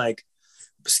 it's more like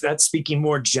that's speaking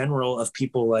more general of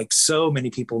people. Like, so many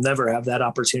people never have that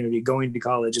opportunity. Going to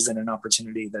college isn't an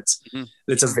opportunity that's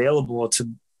available to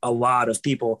a lot of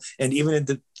people, and even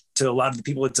to a lot of the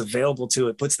people it's available to,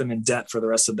 it puts them in debt for the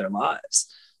rest of their lives.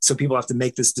 So people have to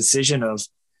make this decision of,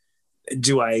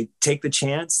 do I take the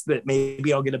chance that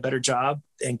maybe I'll get a better job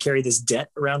and carry this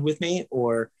debt around with me,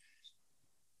 or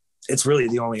it's really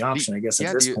the only option, I guess,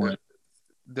 at this point.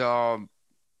 The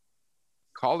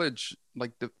college,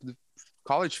 like the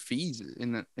college fees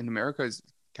in America is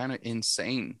kind of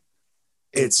insane.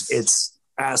 It's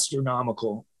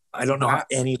astronomical. I don't know how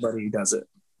anybody does it.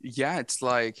 Yeah, it's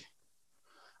like,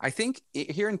 I think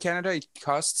here in Canada it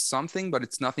costs something, but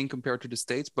it's nothing compared to the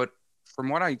States. But from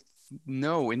what I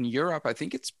know, in Europe, I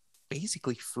think it's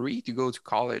basically free to go to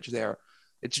college there.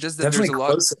 It's just that Definitely there's a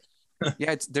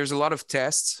lot. There's a lot of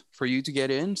tests for you to get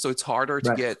in, so it's harder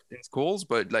to get in schools.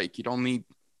 But like, you don't need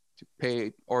to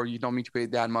pay, or you don't need to pay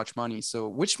that much money. So,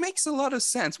 which makes a lot of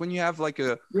sense when you have like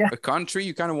a country.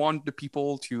 You kind of want the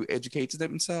people to educate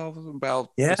themselves about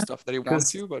the stuff that they want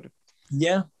to. But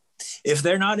if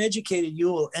they're not educated,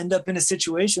 you will end up in a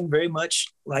situation very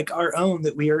much like our own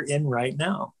that we are in right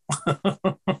now.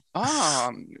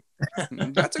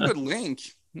 That's a good link.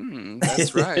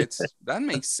 That's right. That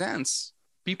makes sense.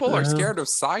 People are scared of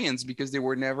science because they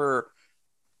were never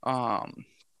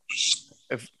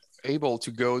able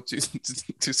to go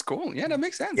to school. Yeah, that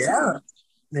makes sense.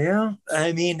 Yeah.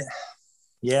 I mean,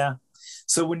 yeah.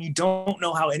 So when you don't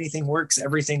know how anything works,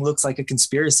 everything looks like a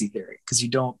conspiracy theory because you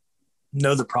don't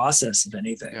know the process of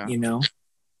anything, you know?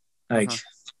 Like,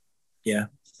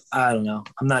 I don't know.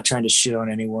 I'm not trying to shit on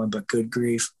anyone, but good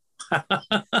grief.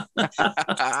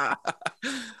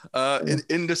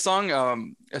 In the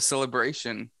song A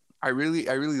Celebration, I really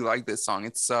like this song.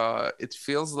 It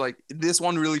feels like this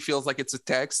one really feels like it's a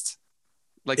text,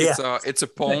 like it's a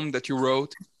poem that you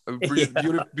wrote, a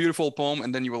beautiful poem,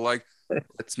 and then you were like,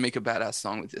 let's make a badass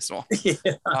song with this one.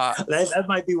 That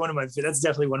might be that's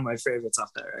definitely one of my favorites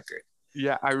off that record.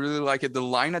 Yeah, I really like it. The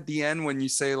line at the end when you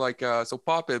say like, so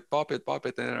pop it,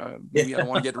 and maybe I don't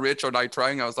want to get rich or die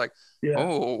trying. I was like,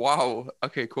 oh, wow.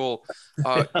 Okay, cool.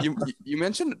 You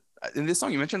mentioned in this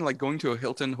song, you mentioned like going to a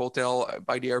Hilton hotel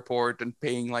by the airport and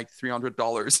paying like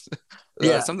 $300,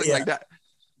 something like that.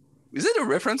 Is it a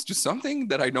reference to something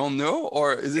that I don't know?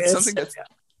 Or is it something that's...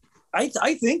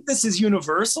 I think this is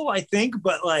universal,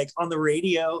 but like on the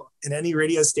radio, in any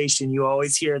radio station, you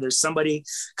always hear there's somebody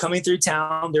coming through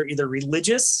town. They're either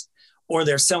religious or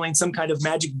they're selling some kind of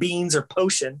magic beans or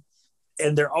potion.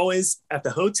 And they're always at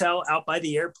the hotel out by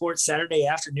the airport Saturday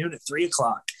afternoon at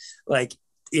 3:00. Like,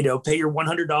 you know, pay your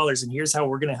 $100 and here's how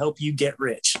we're going to help you get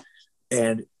rich.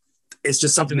 And it's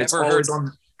just something that's always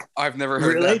on. I've never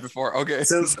heard that before. Okay.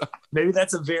 So maybe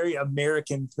that's a very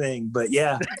American thing, but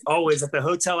yeah, always at the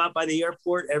hotel out by the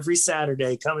airport every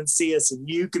Saturday, come and see us and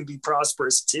you can be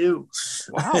prosperous too.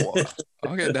 Wow.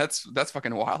 Okay. That's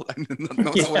fucking wild. I didn't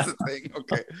know that was a thing.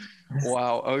 Okay.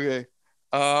 Wow. Okay.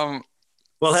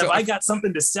 Well, have I got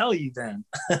something to sell you then?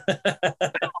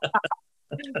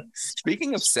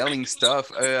 Speaking of selling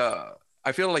stuff,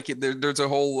 I feel like there's a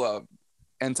whole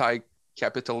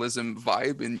anti-capitalism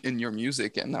vibe in your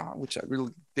music, and which I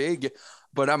really dig.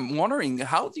 But I'm wondering,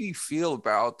 how do you feel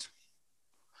about?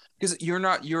 Because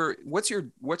what's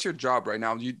your job right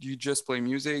now? Do you just play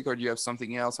music, or do you have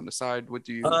something else on the side? What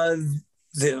do you?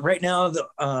 Right now,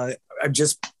 I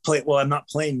just play. Well, I'm not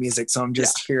playing music, so I'm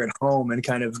just here at home and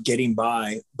kind of getting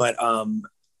by. But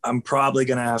I'm probably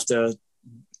gonna have to,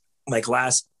 like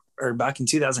back in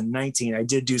 2019, I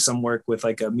did do some work with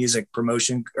like a music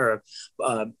promotion or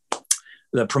a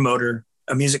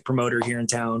music promoter here in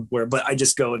town. But I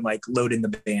just go and like load in the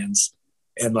bands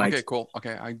and like, okay, cool.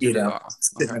 Okay, I do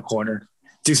sit in a corner.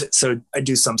 So I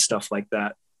do some stuff like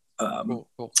that. Cool.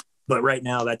 But right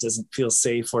now that doesn't feel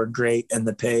safe or great, and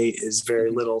the pay is very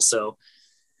little. So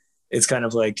it's kind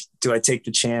of like, do I take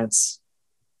the chance,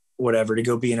 whatever, to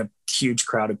go be in a huge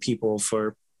crowd of people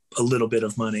for a little bit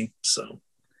of money? So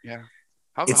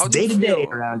it's day to day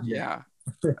around here. Yeah.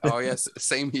 Oh yes,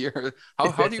 same here.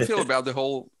 How do you feel about the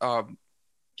whole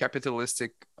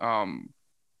capitalistic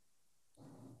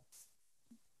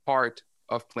part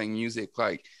of playing music?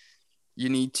 Like, you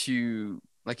need to,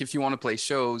 like, if you want to play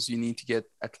shows, you need to get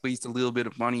at least a little bit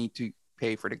of money to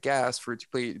pay for the gas for it to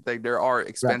play. Like, there are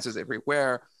expenses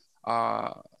everywhere,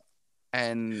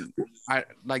 and I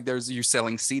like you're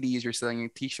selling CDs, you're selling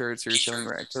T-shirts, you're selling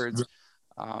records.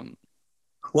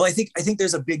 Well, I think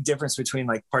there's a big difference between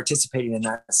like participating in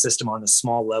that system on a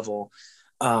small level,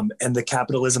 and the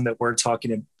capitalism that we're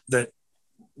talking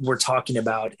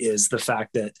about is the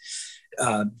fact that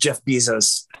Jeff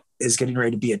Bezos is getting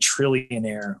ready to be a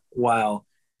trillionaire while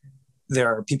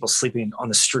there are people sleeping on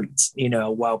the streets, you know,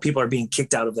 while people are being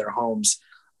kicked out of their homes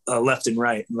left and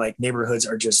right. Like neighborhoods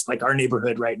are just like our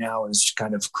neighborhood right now is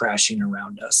kind of crashing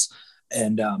around us.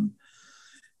 And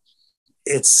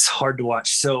it's hard to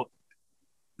watch. So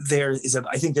I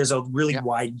think there's a really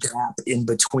wide gap in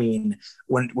between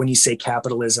when you say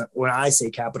capitalism. When I say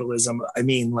capitalism, I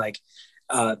mean like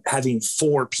having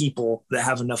 4 people that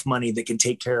have enough money that can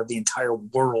take care of the entire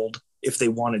world if they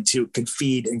wanted to, could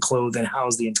feed and clothe and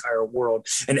house the entire world,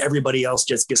 and everybody else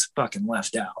just gets fucking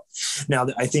left out. Now,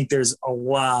 I think there's a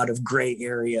lot of gray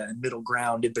area and middle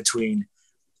ground in between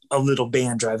a little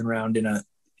band driving around in a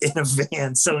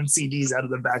van selling CDs out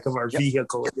of the back of our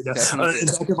vehicle, you know,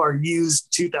 the back of our used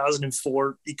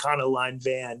 2004 Econoline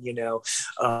van, you know.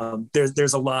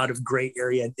 There's a lot of gray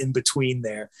area in between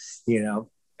there, you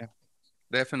know. Yeah,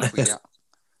 definitely, yeah.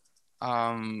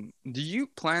 Do you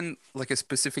plan like a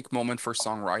specific moment for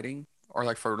songwriting or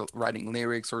like for writing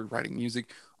lyrics or writing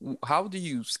music? How do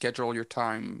you schedule your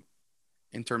time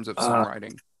in terms of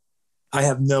songwriting? I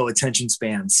have no attention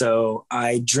span, so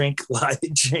I drink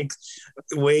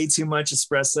way too much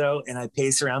espresso, and I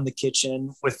pace around the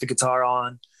kitchen with the guitar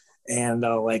on, and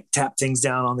I'll like tap things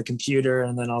down on the computer,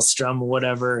 and then I'll strum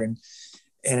whatever, and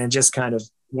it just kind of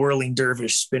whirling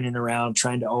dervish spinning around,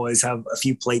 trying to always have a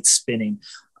few plates spinning.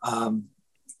 Try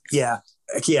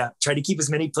to keep as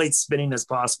many plates spinning as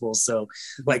possible. So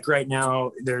like right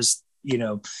now there's, you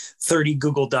know, 30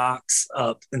 Google Docs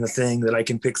up in the thing that I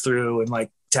can pick through and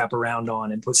like tap around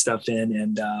on and put stuff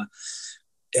in,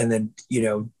 and then, you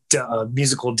know,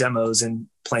 musical demos and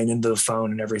playing into the phone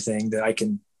and everything that I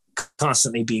can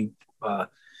constantly be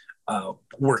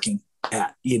working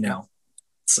at, you know.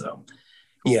 So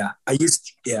I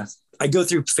go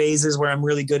through phases where I'm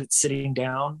really good at sitting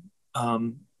down,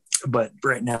 but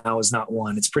right now is not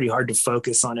one. It's pretty hard to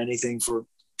focus on anything for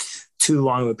too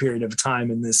long of a period of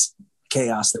time in this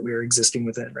chaos that we're existing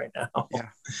within right now.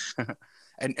 Yeah.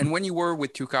 And when you were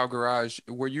with Two Cow Garage,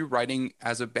 were you writing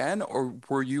as a band, or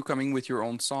were you coming with your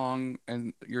own song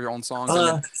and your own songs? And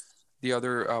then the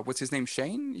other, what's his name?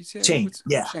 Shane? You said? Shane.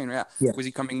 Yeah. Shane. Yeah. Was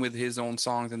he coming with his own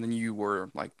songs, and then you were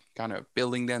like kind of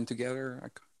building them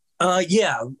together?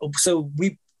 Yeah. So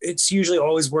it's usually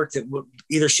always worked that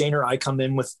either Shane or I come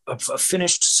in with a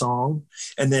finished song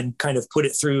and then kind of put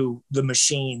it through the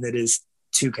machine that is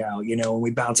Two Cow, you know, and we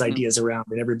bounce ideas around,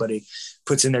 and everybody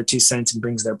puts in their 2 cents and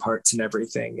brings their parts and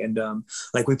everything. And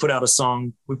like we put out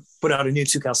a new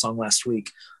Two Cow song last week,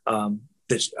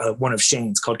 one of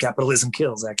Shane's called Capitalism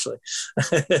Kills, actually.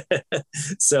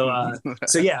 So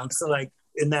like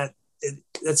in that,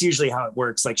 that's usually how it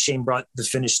works. Like Shane brought the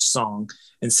finished song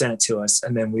and sent it to us,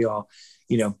 and then we all,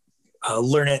 you know,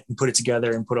 learn it and put it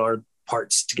together and put our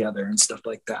parts together and stuff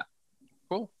like that.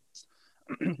 Cool.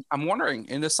 I'm wondering,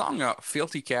 in the song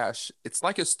Filthy Cash, it's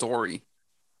like a story,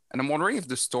 and I'm wondering if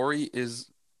the story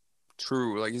is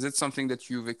true. Like, is it something that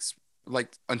you've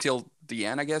like until the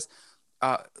end, I guess?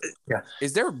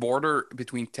 Is there a border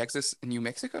between Texas and New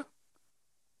Mexico?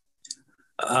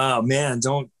 Oh man,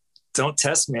 don't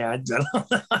test me. I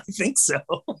think so.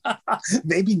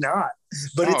 Maybe not,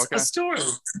 but it's a story.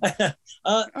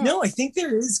 No, I think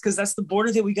there is, because that's the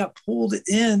border that we got pulled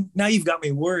in. Now you've got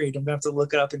me worried. I'm gonna have to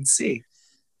look it up and see.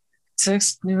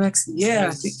 Texas, New Mexico.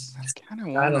 Yeah, I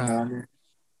don't know.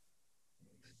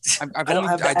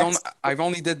 I've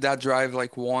only did that drive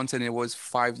like once, and it was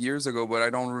 5 years ago, but I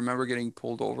don't remember getting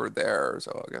pulled over there.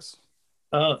 So I guess.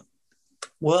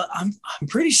 Well, I'm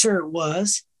pretty sure it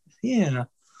was. Yeah.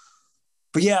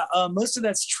 But yeah, most of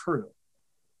that's true.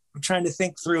 I'm trying to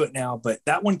think through it now, but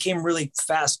that one came really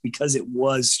fast because it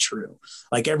was true.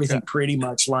 Like everything pretty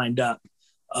much lined up.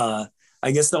 I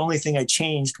guess the only thing I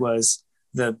changed was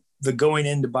the going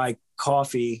in to buy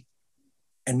coffee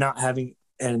and not having,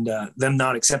 and them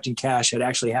not accepting cash had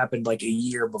actually happened like a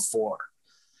year before.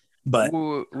 But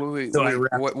okay,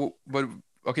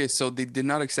 so they did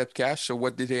not accept cash. So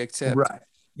what did they accept? Right.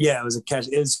 Yeah, it was a cash.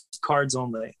 It was cards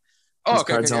only.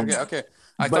 Okay.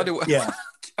 I thought it was. Yeah.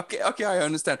 Okay, I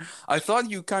understand. I thought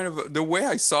you kind of, the way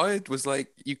I saw it was like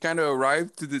you kind of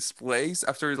arrived to this place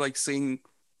after like seeing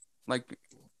like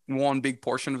one big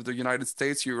portion of the United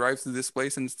States. You arrived to this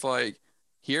place, and it's like,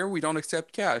 here we don't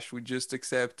accept cash. We just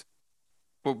accept,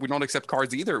 but we don't accept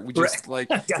cards either. We just like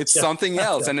it's something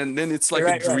else, and then it's like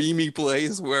a dreamy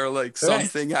place where like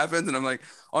something happens, and I'm like,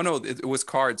 oh no, it was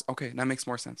cards. Okay, that makes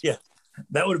more sense. Yeah.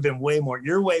 That would have been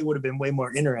your way would have been way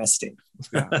more interesting.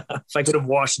 Yeah. If I could have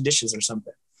washed dishes or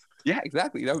something. Yeah,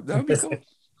 exactly. That would be cool.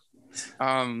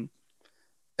 And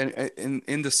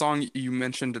in the song you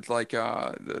mentioned that like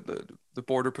the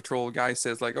border patrol guy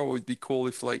says like, oh, it'd be cool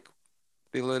if like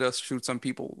they let us shoot some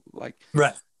people like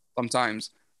sometimes.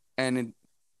 and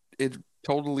it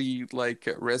totally like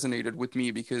resonated with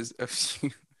me because a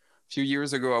few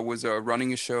years ago I was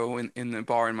running a show in a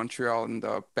bar in Montreal, and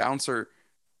the bouncer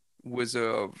was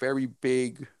a very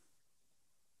big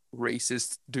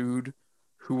racist dude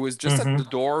who was just at Mm-hmm. the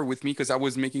door with me because I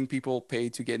was making people pay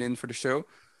to get in for the show.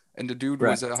 And the dude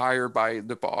Right. was hired by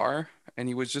the bar, and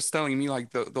he was just telling me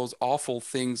like those awful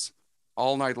things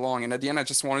all night long. And at the end, I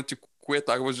just wanted to quit.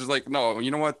 I was just like, no,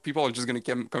 you know what? People are just gonna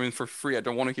come in for free. I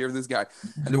don't want to hear this guy.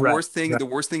 And Right. Right. the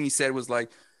worst thing he said was like,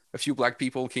 a few black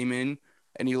people came in,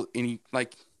 and he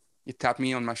like he tapped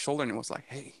me on my shoulder and it was like,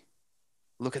 hey,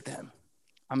 look at them.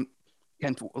 I'm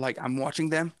can't like I'm watching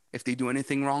them. If they do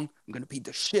anything wrong, I'm gonna beat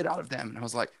the shit out of them. And I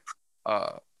was like,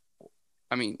 uh,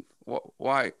 I mean,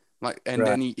 why? Like, and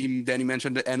Right. then he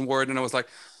mentioned the N word, and I was like,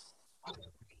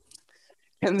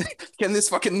 can can this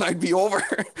fucking night be over?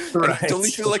 And I Right.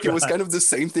 totally feel like it was Right. kind of the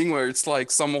same thing where it's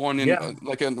like someone in Yeah.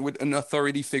 with an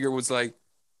authority figure was like,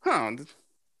 huh,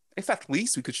 if at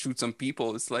least we could shoot some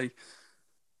people. It's like,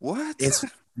 what? It's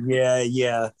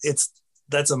yeah.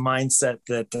 That's a mindset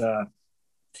that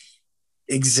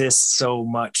exists so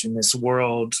much in this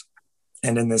world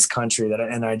and in this country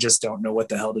and I just don't know what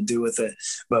the hell to do with it.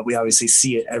 But we obviously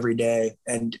see it every day,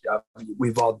 and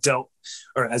we've all dealt,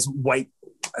 or as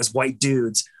white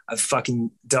dudes, I've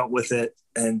fucking dealt with it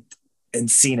and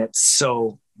seen it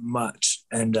so much.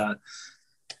 And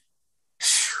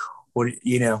what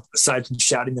aside from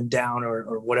shouting them down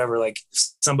or whatever, like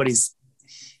if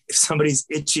somebody's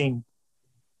itching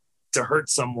to hurt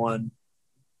someone,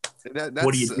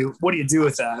 what do you That's do? What do you do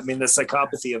with that? I mean, the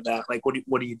psychopathy of that. Like, what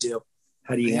do you do?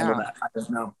 How do you handle yeah, that? I don't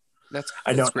know. that's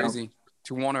I that's don't know. crazy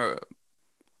to want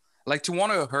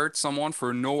to hurt someone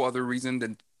for no other reason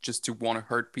than just to want to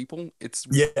hurt people.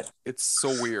 Yeah, It's so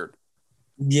weird.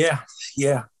 yeah,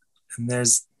 yeah. And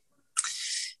there's,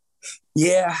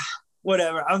 yeah,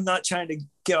 whatever. I'm not trying to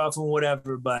get off on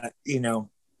whatever, but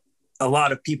a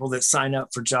lot of people that sign up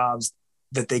for jobs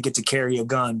that they get to carry a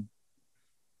gun,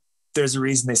 there's a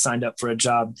reason they signed up for a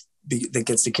job that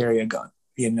gets to carry a gun,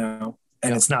 and Yeah.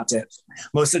 it's not to,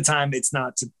 most of the time, it's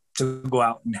not to go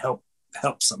out and help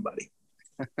somebody.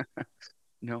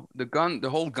 No, the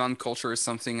whole gun culture is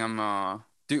something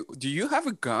do you have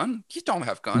a gun? You don't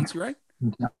have guns, right?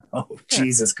 Oh, Yeah.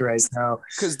 Jesus Christ, no.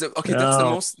 Because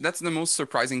No. that's the most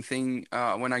surprising thing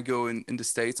when I go in the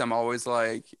States. I'm always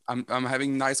like I'm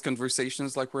having nice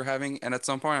conversations like we're having, and at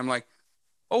some point I'm like,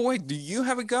 oh wait, do you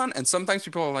have a gun? And sometimes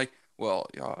people are like, well,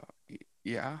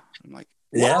 yeah. I'm like,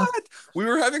 Yeah, what? We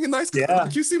were having a nice yeah.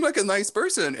 like you seem like a nice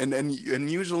person, and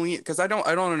usually because I don't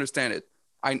understand it.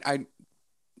 I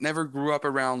never grew up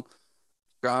around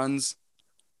guns,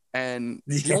 and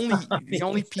Yeah. the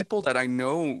only people that I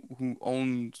know who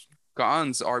own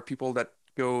guns are people that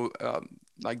go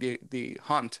like they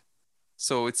hunt.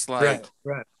 So it's Right, like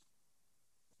right.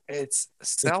 it's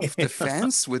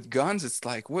self-defense with guns. It's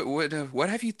like what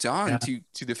have you done Yeah.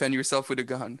 to defend yourself with a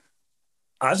gun?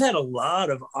 I've had a lot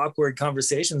of awkward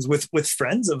conversations with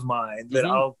friends of mine that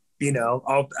Hmm.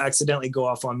 I'll accidentally go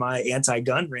off on my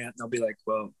anti-gun rant, and they'll be like,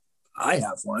 well, I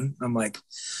have one. I'm like,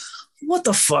 what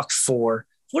the fuck for?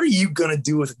 What are you gonna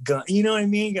do with a gun? You know what I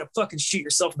mean? You gotta fucking shoot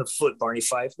yourself in the foot, Barney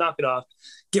Fife. Knock it off.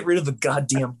 Get rid of the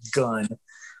goddamn gun.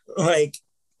 Like,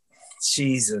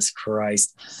 Jesus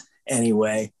Christ.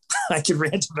 Anyway, I could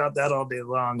rant about that all day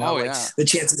long. Oh Like, yeah. the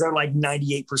chances are like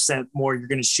 98% more you're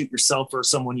going to shoot yourself or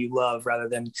someone you love rather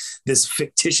than this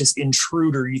fictitious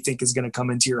intruder you think is going to come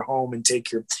into your home and take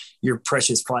your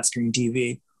precious flat screen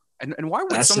TV. And why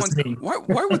would That's someone just me.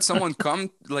 why would someone come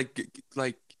like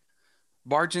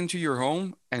barge into your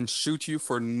home and shoot you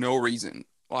for no reason?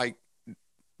 Like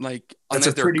That's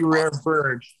a pretty rare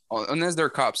bird. unless they're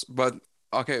cops. But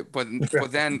okay, but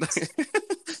then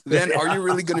then are you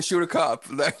really gonna shoot a cop?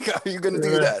 Like, are you gonna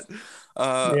do that?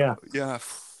 Yeah. Yeah.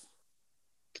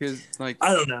 Because like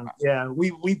I don't know. Yeah,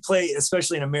 we play,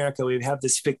 especially in America, we have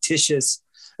this fictitious,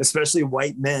 especially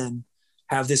white men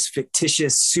have this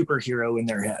fictitious superhero in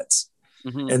their heads.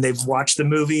 mhm. And they've watched the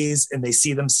movies and they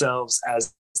see themselves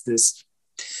as this,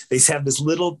 they have this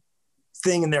little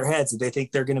thing in their heads that they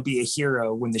think they're going to be a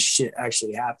hero when the shit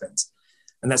actually happens.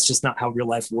 And that's just not how real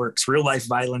life works. Real life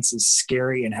violence is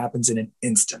scary and happens in an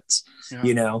instant,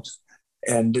 Yeah.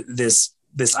 And this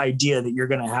idea that you're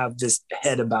going to have this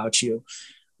head about you,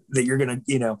 that you're going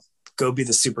to, go be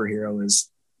the superhero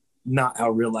is not how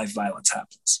real life violence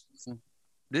happens.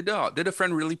 Did a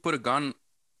friend really put a gun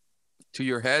to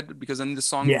your head? Because in the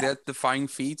song Yeah. Death Defying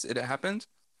Feats, it happened.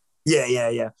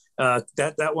 Yeah.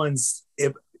 That one's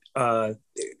it.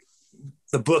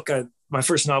 The book my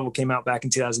first novel came out back in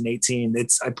 2018.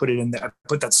 I put it in there. I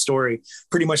put that story,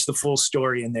 pretty much the full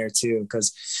story in there too,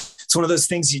 because it's one of those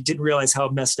things you didn't realize how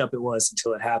messed up it was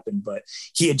until it happened. But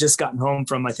he had just gotten home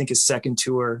from, I think, his second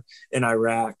tour in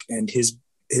Iraq, and his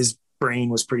brain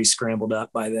was pretty scrambled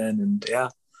up by then. And yeah,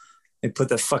 they put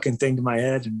the fucking thing to my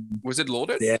head. And Was it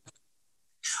loaded? yeah,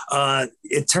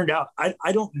 it turned out,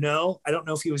 I don't know. I don't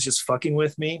know if he was just fucking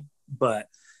with me, but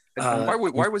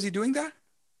Why was he doing that?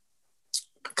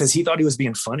 because he thought he was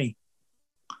being funny.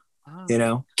 Oh. You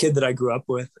know, kid that I grew up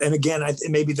with. And again,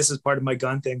 maybe this is part of my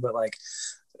gun thing, but like,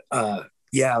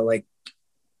 yeah, like,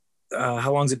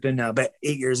 how long's it been now? About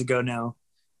 8 years ago now.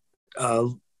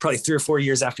 Probably 3 or 4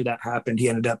 years after that happened, he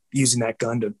ended up using that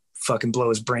gun to fucking blow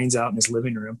his brains out in his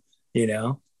living room, you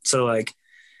know? So like,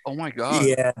 Oh my God.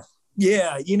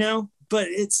 yeah, you know, but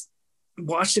it's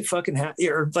watched it fucking happen,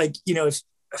 or like, you know, if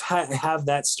I have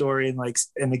that story and like,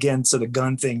 and again, so the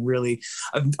gun thing really,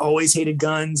 I've always hated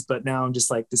guns, but now I'm just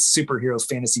like this superhero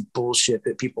fantasy bullshit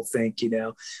that people think, you know,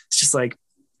 it's just like,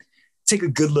 take a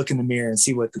good look in the mirror and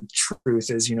see what the truth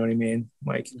is. You know what I mean?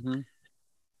 Like,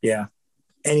 yeah.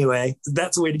 Anyway,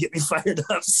 that's a way to get me fired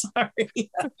up.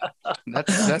 Sorry.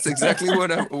 That's exactly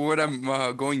what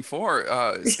I'm going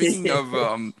for. Speaking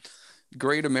of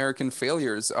great American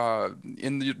failures,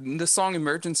 in the song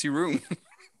 "Emergency Room."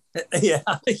 Yeah,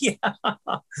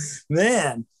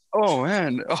 man. Oh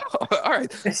man! Oh, all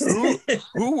right.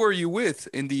 Who were you with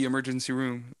in the emergency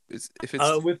room? If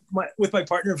it's with my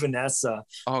partner Vanessa.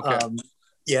 okay.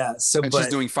 Yeah. So, and she's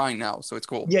doing fine now, so it's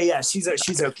cool. Yeah. She's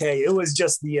okay. It was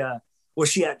just the well,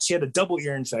 she had a double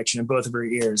ear infection in both of her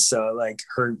ears, so like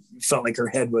felt like her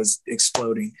head was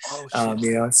exploding. Oh, shit.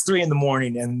 You know, it's 3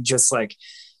 a.m, and just like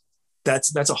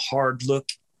that's a hard look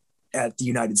at the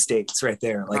United States right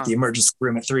there. Like the emergency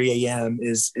room at 3 a.m.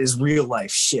 is real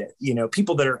life shit. You know,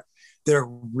 people they're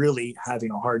really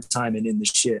having a hard time and in the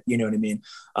shit. You know what I mean?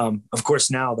 Of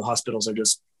course, now the hospitals are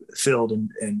just filled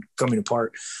and coming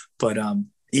apart. But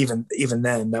even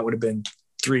then, that would have been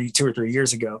 2 or 3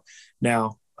 years ago.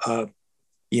 Now,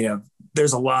 you know,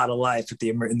 there's a lot of life in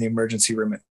the emergency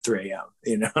room at 3 a.m.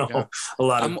 You know, yeah. A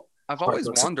lot of. I've always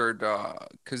wondered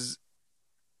because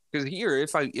here,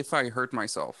 if I hurt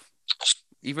myself,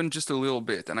 even just a little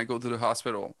bit, and I go to the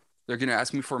hospital, they're gonna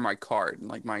ask me for my card,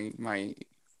 like my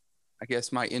I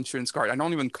guess my insurance card. I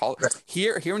don't even call it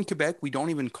here in Quebec. We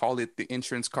don't even call it the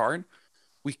insurance card.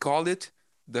 We call it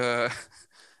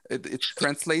it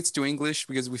translates to English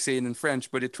because we say it in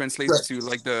French, but it translates to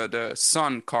like the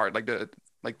sun card,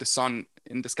 like the sun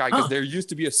in the sky, because there used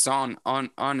to be a sun on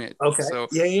it. Okay. So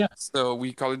yeah. So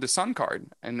we call it the sun card,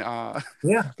 and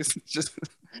yeah. it's just.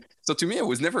 So to me, it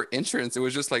was never insurance. It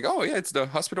was just like, oh yeah, it's the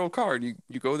hospital card. You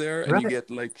go there and you get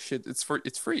like shit. It's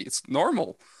free. It's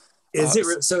normal. Is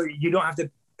it so you don't have to?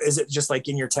 Is it just like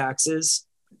in your taxes?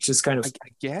 Just kind of.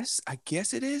 I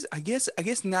guess it is. I guess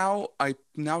now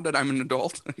that I'm an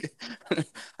adult,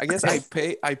 I guess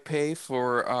I pay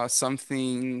for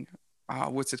something.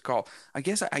 What's it called? I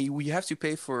guess we have to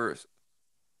pay for.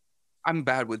 I'm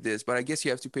bad with this, but I guess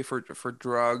you have to pay for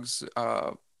drugs,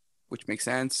 which makes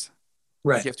sense.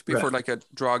 Right. Like you have to pay for like a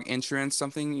drug insurance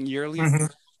something yearly.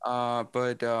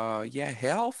 But yeah,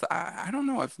 health. I don't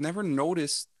know. I've never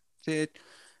noticed it.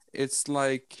 It's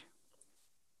like.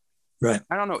 Right.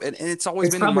 I don't know. And it's always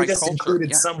been in my culture.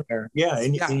 Included somewhere. Yeah.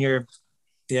 In your.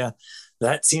 Yeah.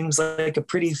 That seems like a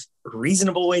pretty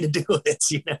reasonable way to do it.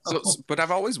 You know. So, but I've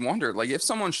always wondered, like, if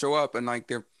someone show up and like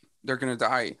they're gonna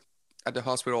die at the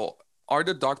hospital, are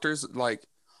the doctors like,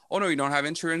 oh no, you don't have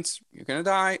insurance, you're gonna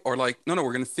die, or like, no,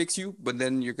 we're gonna fix you, but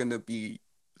then you're gonna be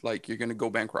like, you're gonna go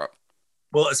bankrupt?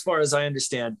 Well, as far as I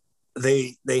understand,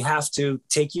 they have to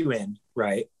take you in,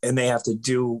 right, and they have to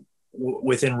do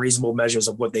within reasonable measures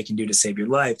of what they can do to save your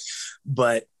life,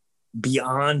 but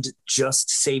beyond just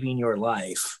saving your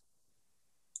life,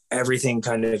 everything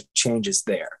kind of changes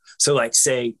there. So like,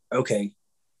 say, okay,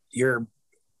 you're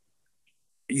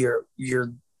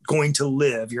going to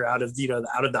live, you're out of the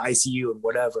ICU and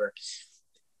whatever,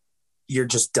 you're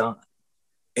just done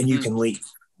and you can leave,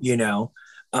 you know.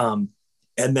 And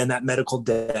then that medical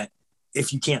debt,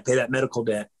 if you can't pay that medical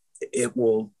debt, it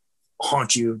will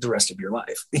haunt you the rest of your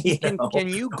life. Can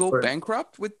you go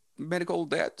bankrupt with medical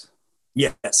debt?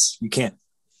 Yes, you can.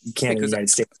 You can in the United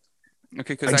States.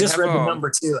 Okay, because I just read the number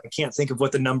too. I can't think of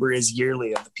what the number is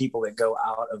yearly of the people that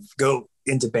go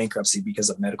into bankruptcy because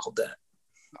of medical debt.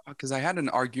 Because I had an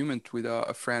argument with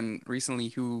a friend recently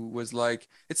who was like,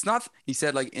 it's not, he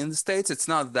said, like, in the States, it's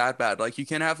not that bad. Like, you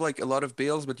can have like a lot of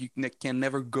bills, but you can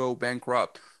never go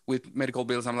bankrupt with medical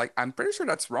bills. I'm like, I'm pretty sure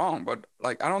that's wrong, but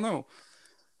like, I don't know.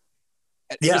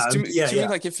 Yeah, Because yeah, to me, yeah.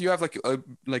 like if you have like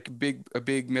a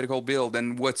big medical bill,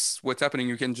 then what's happening?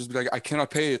 You can just be like, I cannot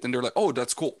pay it, and they're like, oh,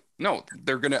 that's cool. No,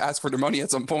 they're gonna ask for the money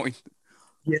at some point.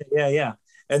 Yeah, yeah, yeah.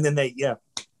 And then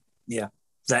yeah,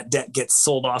 that debt gets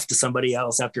sold off to somebody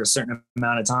else after a certain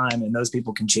amount of time, and those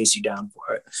people can chase you down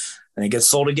for it. And it gets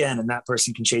sold again, and that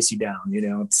person can chase you down.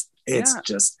 It's Yeah,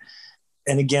 just,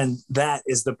 and again, that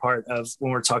is the part of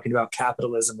when we're talking about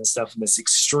capitalism and stuff, and this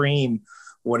extreme,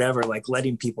 whatever, like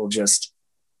letting people just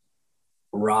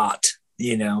rot.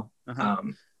 uh-huh.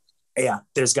 Yeah,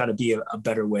 there's got to be a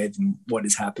better way than what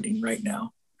is happening right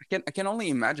now. I can only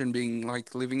imagine being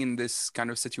like living in this kind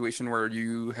of situation where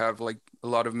you have like a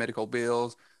lot of medical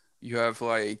bills. You have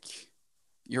like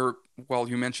your well,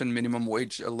 you mentioned minimum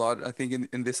wage a lot, I think,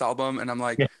 in this album, and I'm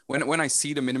like, Yeah, when I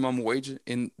see the minimum wage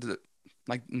in the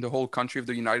like in the whole country of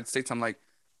the United States, I'm like,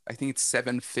 I think it's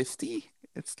 750.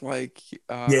 It's like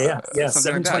yeah, yeah, yeah.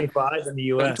 something like that. 725 in the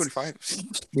U.S. 725.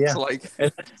 It's Yeah, like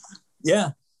and,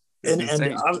 yeah, it's and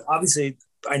insane. obviously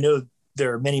I know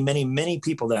there are many, many, many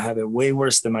people that have it way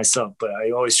worse than myself, but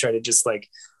I always try to just like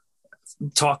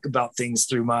talk about things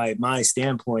through my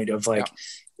standpoint of Yeah. like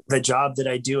the job that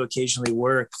I do occasionally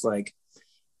work. Like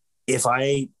if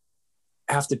I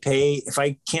have to pay, if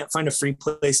I can't find a free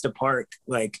place to park,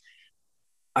 like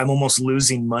I'm almost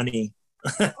losing money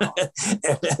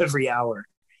every hour.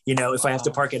 If I have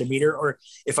to Oh, park at a meter, or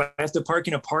if I have to park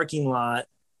in a parking lot,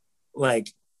 like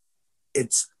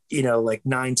it's, like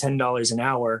 $9-10 an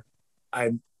hour.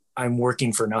 I'm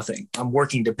working for nothing. I'm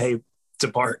working to pay to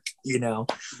park,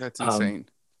 that's um, insane.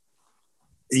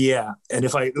 yeah. And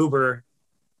if I Uber,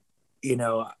 you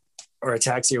know, or a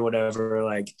taxi or whatever,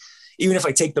 like even if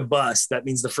I take the bus, that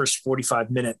means the first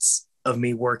 45 minutes of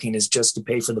me working is just to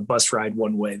pay for the bus ride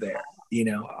one way there,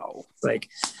 Wow. like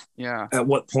Yeah. at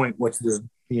what point, what's the,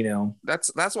 That's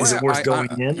is why it worth going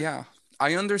in? yeah,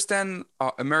 I understand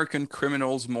American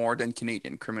criminals more than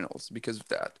Canadian criminals because of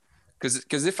that.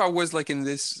 Because if I was like in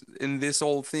this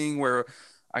whole thing where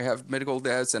I have medical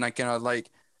debts and I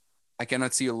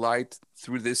cannot see a light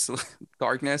through this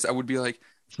darkness, I would be like,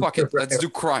 fuck it, let's do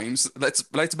crimes. Let's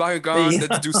buy a gun. Yeah,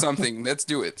 Let's do something. Let's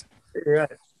do it.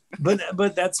 right.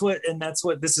 But that's what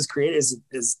this is created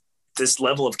is this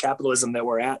level of capitalism that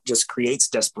we're at just creates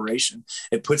desperation.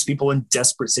 It puts people in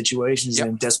desperate situations, and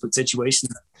Yep. in desperate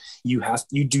situations,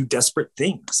 you do desperate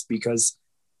things because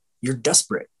you're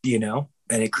desperate,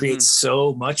 and it Hmm. creates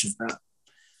so much of that.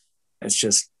 It's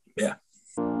just, yeah.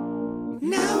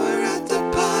 Now we're at the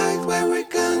part where we're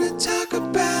gonna talk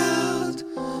about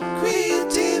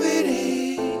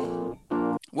creativity.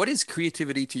 What is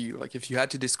creativity to you? Like if you had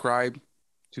to describe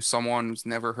to someone who's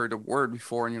never heard a word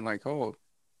before and you're like, oh,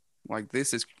 like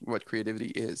this is what creativity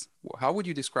is. How would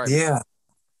you describe it? Yeah.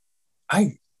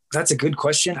 I That's a good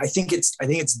question. I think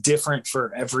it's different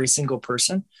for every single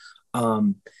person.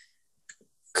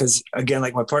 Because again,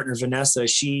 like my partner Vanessa,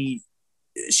 she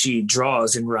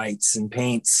draws and writes and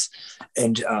paints,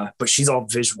 and but she's all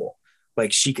visual.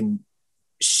 Like she can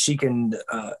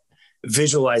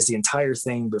visualize the entire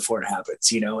thing before it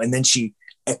happens, and then she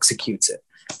executes it.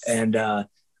 And I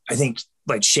think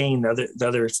like Shane, the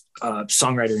other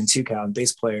songwriter in Tucow and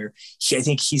bass player, I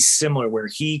think he's similar where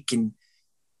he can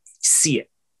see it.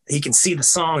 He can see the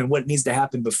song and what needs to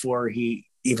happen before he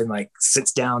even like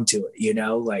sits down to it,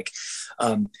 like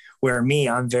where me,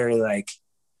 I'm very like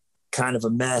kind of a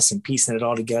mess and piecing it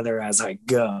all together as I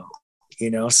go,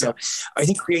 Yeah. so I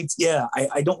think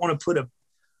I don't want to put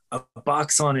a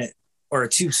box on it or a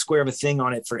too square of a thing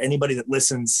on it for anybody that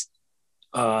listens,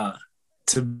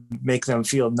 to make them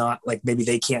feel not like maybe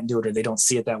they can't do it or they don't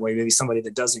see it that way. Maybe somebody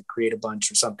that doesn't create a bunch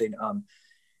or something.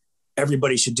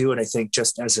 Everybody should do it. I think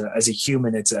just as a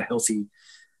human, it's a healthy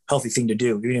thing to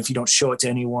do, even if you don't show it to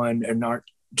anyone and not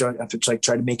have to like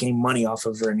try to make any money off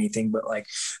of or anything. But like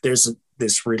there's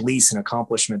this release and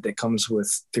accomplishment that comes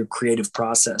through creative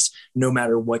process, no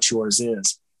matter what yours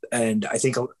is. And I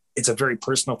think it's a very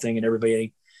personal thing, and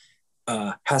everybody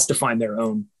has to find their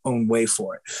own way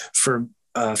for it.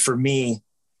 For me,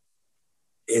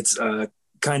 it's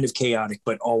kind of chaotic,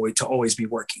 but always be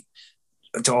working,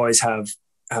 to always have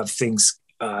things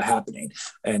happening,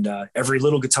 and every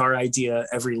little guitar idea,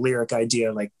 every lyric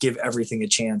idea, like give everything a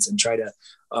chance and try to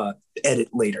edit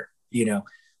later.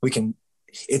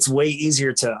 It's way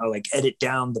easier to like edit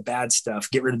down the bad stuff,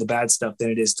 get rid of the bad stuff, than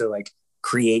it is to like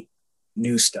create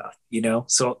new stuff.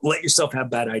 So let yourself have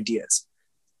bad ideas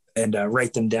and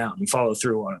write them down and follow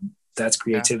through on them. That's Yeah.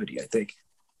 creativity, I think.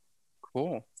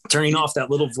 Cool. Turning off that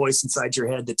little voice inside your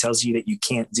head that tells you that you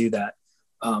can't do that,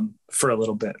 for a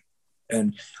little bit,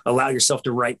 and allow yourself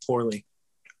to write poorly,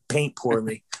 paint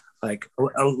poorly, Like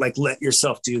let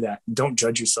yourself do that. Don't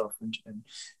judge yourself, and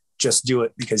just do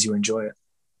it because you enjoy it.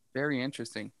 Very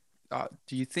interesting.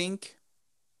 Do you think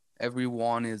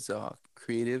everyone is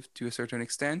creative to a certain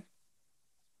extent?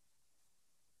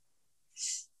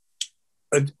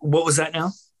 What was that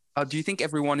now? Do you think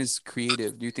everyone is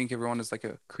creative? Do you think everyone is like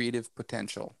a creative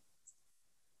potential?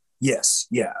 Yes,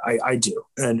 yeah, I do,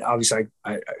 and obviously,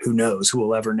 I who knows, who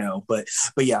will ever know, but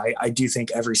yeah, I do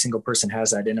think every single person has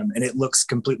that in them, and it looks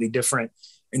completely different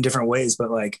in different ways.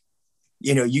 But like,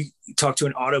 you talk to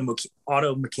an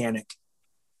auto mechanic,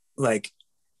 like,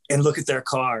 and look at their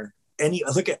car.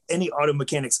 Look at any auto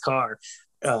mechanic's car,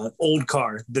 old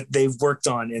car that they've worked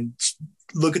on, and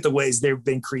look at the ways they've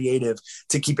been creative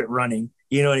to keep it running.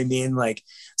 You know what I mean? Like,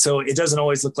 so it doesn't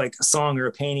always look like a song or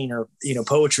a painting or,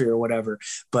 poetry or whatever.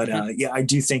 But yeah, I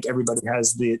do think everybody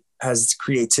has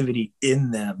creativity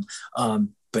in them.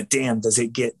 But damn, does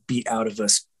it get beat out of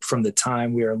us from the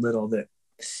time we are little that,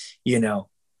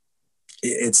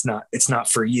 it's not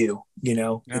for you,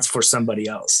 Yeah. it's for somebody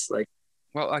else. Like,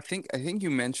 Well, I think you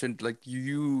mentioned like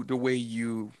the way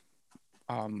you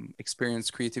experience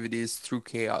creativity is through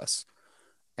chaos.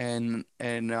 And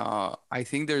I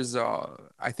think there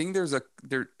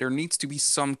needs to be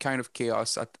some kind of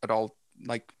chaos at all,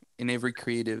 like in every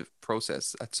creative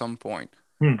process at some point,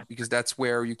 because that's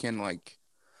where you can kind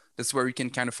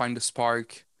of find the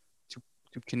spark to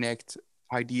connect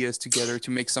ideas together,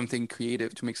 to make something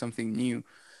creative, to make something new.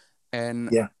 And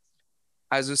yeah,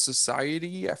 as a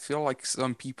society, I feel like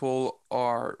some people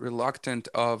are reluctant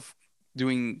of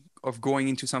going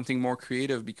into something more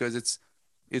creative because it's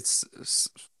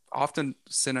often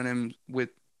synonym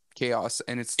with chaos,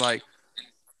 and it's like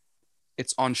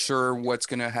it's unsure what's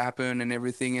gonna happen and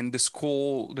everything. And the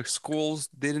schools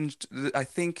didn't. I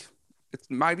think it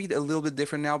might be a little bit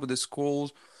different now, but the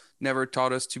schools never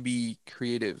taught us to be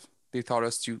creative. They taught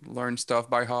us to learn stuff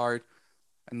by heart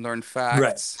and learn right.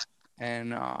 facts.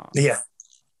 And Yeah.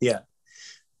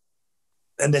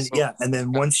 And then, so and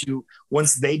then once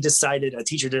they decided, a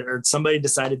teacher did, or somebody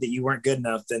decided that you weren't good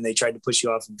enough, then they tried to push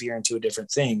you off and veer into a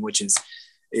different thing, which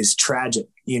is tragic,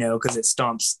 because it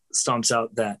stomps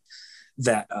out that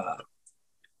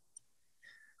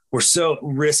we're so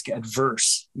risk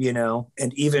adverse,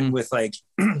 and even with like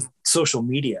social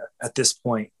media at this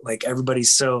point, like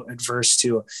everybody's so adverse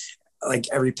to, like,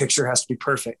 every picture has to be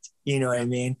perfect. You know what I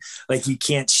mean? Like, you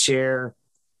can't share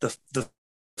the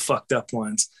fucked up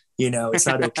ones. It's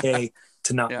not okay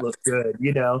to not yeah. look good.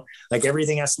 Like,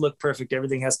 everything has to look perfect.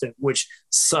 Everything has to, which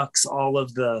sucks all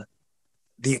of the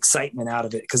excitement out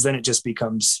of it, because then it just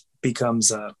becomes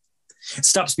it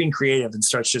stops being creative and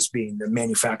starts just being the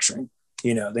manufacturing.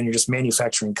 Then you're just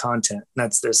manufacturing content.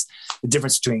 And there's the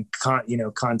difference between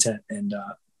content and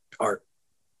art.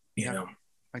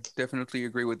 I definitely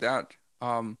agree with that.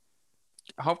 How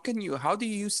do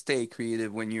you stay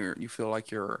creative when you feel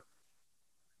like you're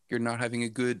not having a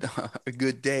good a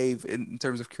good day in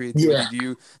terms of creativity? Yeah. Do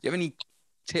you have any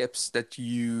tips that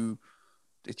you're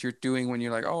doing when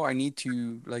you're like, oh, I need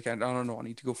to, like, I don't know, I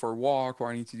need to go for a walk, or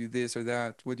I need to do this or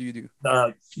that? What do you do?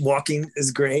 Walking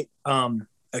is great.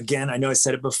 Again, I know I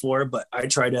said it before, but I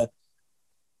try to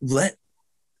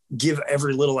give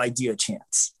every little idea a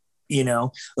chance.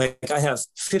 Like, I have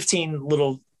 15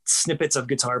 little snippets of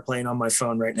guitar playing on my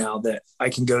phone right now that I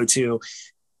can go to,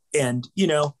 and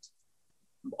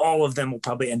all of them will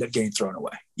probably end up getting thrown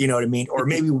away. You know what I mean? Or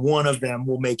maybe one of them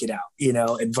will make it out,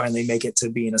 and finally make it to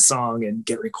being a song and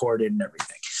get recorded and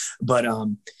everything. But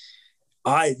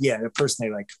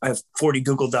personally, like, I have 40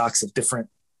 Google Docs of different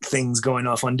things going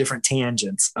off on different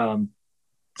tangents. And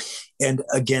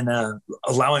again, a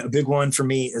big one for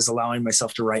me is allowing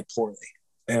myself to write poorly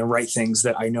and write things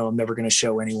that I know I'm never going to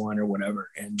show anyone or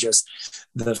whatever. And just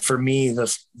for me,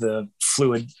 the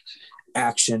fluid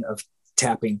action of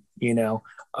tapping,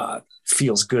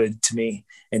 feels good to me.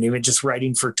 And even just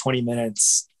writing for 20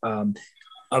 minutes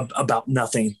about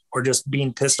nothing, or just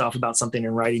being pissed off about something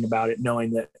and writing about it,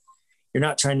 knowing that you're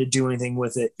not trying to do anything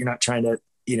with it. You're not trying to,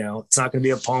 it's not going to be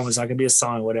a poem. It's not going to be a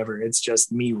song, whatever. It's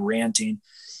just me ranting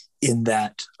in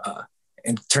that,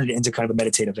 and turn it into kind of a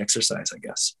meditative exercise, I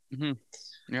guess. Mm-hmm.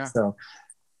 Yeah. So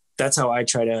that's how I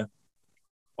try to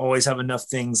always have enough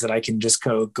things that I can just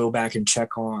go back and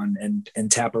check on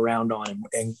and tap around on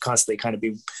and constantly kind of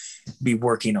be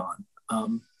working on,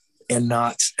 and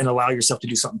allow yourself to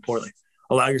do something poorly.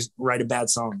 Write a bad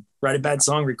song,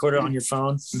 record it on your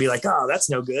phone and be like, oh, that's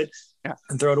no good. Yeah.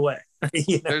 And throw it away.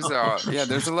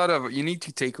 There's a lot of, you need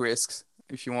to take risks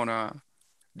if you want to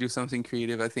do something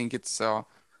creative. I think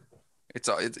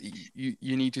you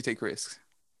need to take risks.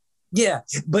 Yeah,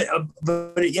 but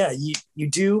yeah, you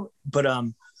do. But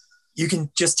you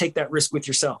can just take that risk with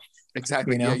yourself.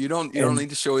 Exactly. You know? Yeah, you don't need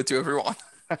to show it to everyone.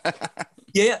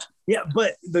 Yeah.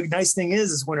 But the nice thing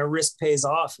is when a risk pays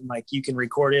off and like you can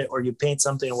record it or you paint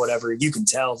something or whatever, you can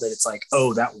tell that it's like,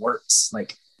 oh, that works.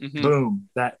 Like, boom,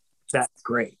 that's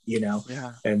great, you know?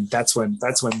 Yeah. And that's part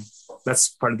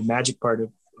of the magic part of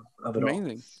it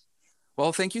Amazing. All.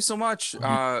 Well, thank you so much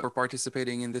for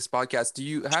participating in this podcast. Do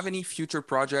you have any future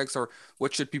projects, or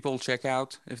what should people check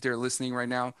out if they're listening right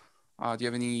now? Do you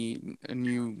have a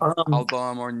new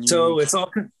album or new? So it's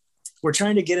all, we're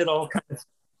trying to get it all kind of,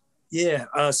 yeah.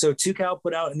 So Tucal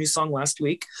put out a new song last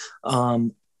week.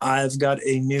 I've got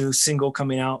a new single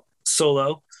coming out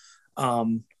solo.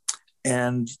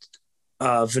 And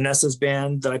Vanessa's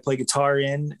band that I play guitar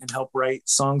in and help write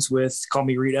songs with, Call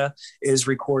Me Rita, is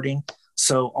recording.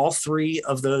 So all three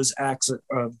of those acts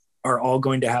are all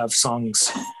going to have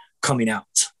songs coming out.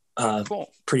 Cool.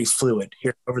 Pretty fluid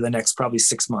here over the next probably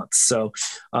 6 months. So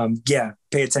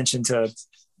pay attention to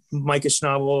Micah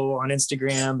Schnabel on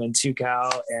Instagram and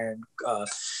Tucal and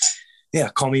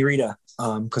Call Me Rita,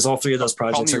 because all three of those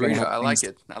projects are going to have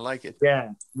things. I like it.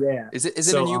 Yeah. Is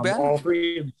it a new band? All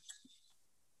three.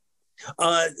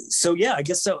 I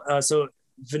guess so. So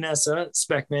Vanessa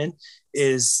Speckman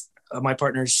is my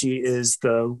partner. She is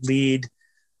the lead.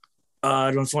 I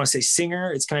don't know if you want to say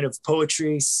singer. It's kind of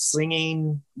poetry,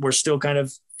 singing. We're still kind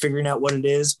of figuring out what it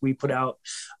is. We put out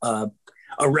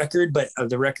a record, but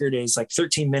the record is like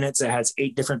 13 minutes. It has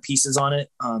 8 different pieces on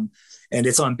it. And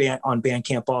it's on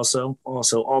Bandcamp also.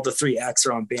 Also, all the 3 acts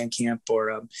are on Bandcamp,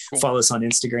 or follow us on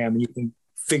Instagram and you can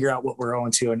figure out what we're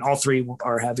on to. And all 3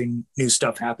 are having new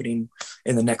stuff happening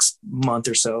in the next month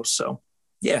or so. So,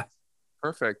 yeah.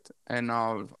 Perfect. And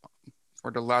for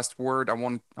the last word, I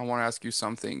want to ask you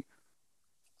something.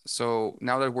 So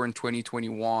now that we're in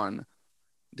 2021,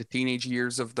 the teenage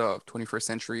years of the 21st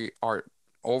century are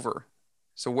over.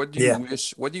 So what do you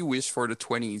wish? What do you wish for the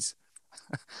 20s,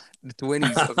 the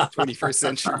 20s of the 21st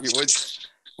century?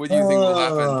 What do you think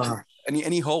will happen?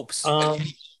 Any hopes?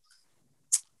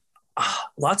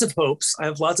 Lots of hopes. I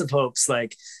have lots of hopes.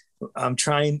 Like I'm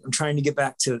trying to get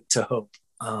back to hope,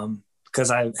 because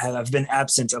I've been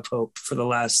absent of hope for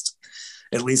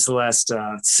at least the last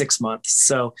 6 months.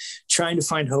 So trying to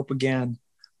find hope again,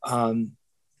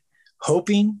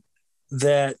 hoping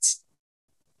that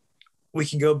we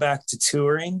can go back to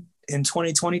touring in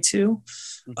 2022.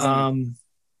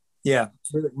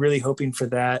 Really hoping for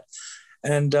that.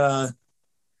 And I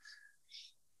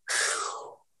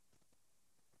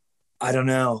don't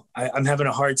know. I'm having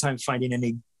a hard time finding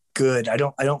any good. I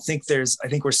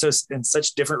think we're so in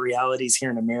such different realities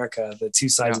here in America, the two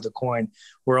sides of the coin.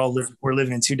 We're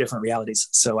living in 2 different realities.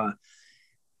 So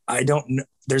I don't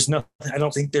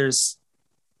think there's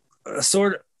a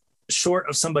short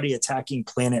of somebody attacking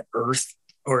planet Earth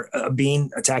or a being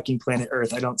attacking planet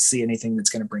Earth. I don't see anything that's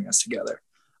going to bring us together.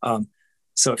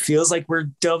 So it feels like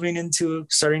we're delving into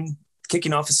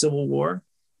kicking off a civil war.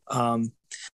 I'm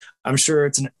sure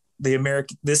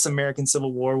this American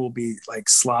Civil War will be like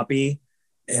sloppy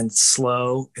and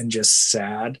slow and just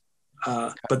sad.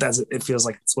 But it feels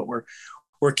like it's what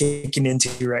we're kicking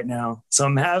into right now. So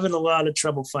I'm having a lot of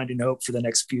trouble finding hope for the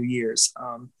next few years.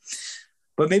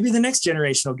 But maybe the next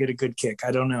generation will get a good kick.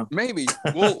 I don't know. Maybe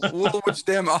we'll wish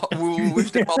them all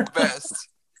the best.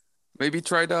 Maybe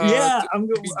try to I'm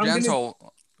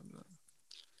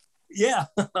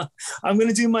going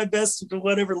to do my best with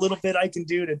whatever little bit I can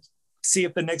do to see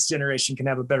if the next generation can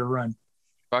have a better run.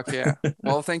 Fuck yeah.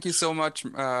 Well, thank you so much.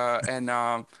 And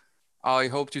I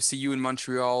hope to see you in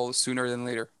Montreal sooner than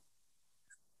later.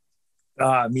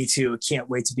 Me too. Can't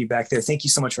wait to be back there. Thank you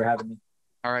so much for having me.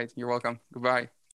 All right. You're welcome. Goodbye.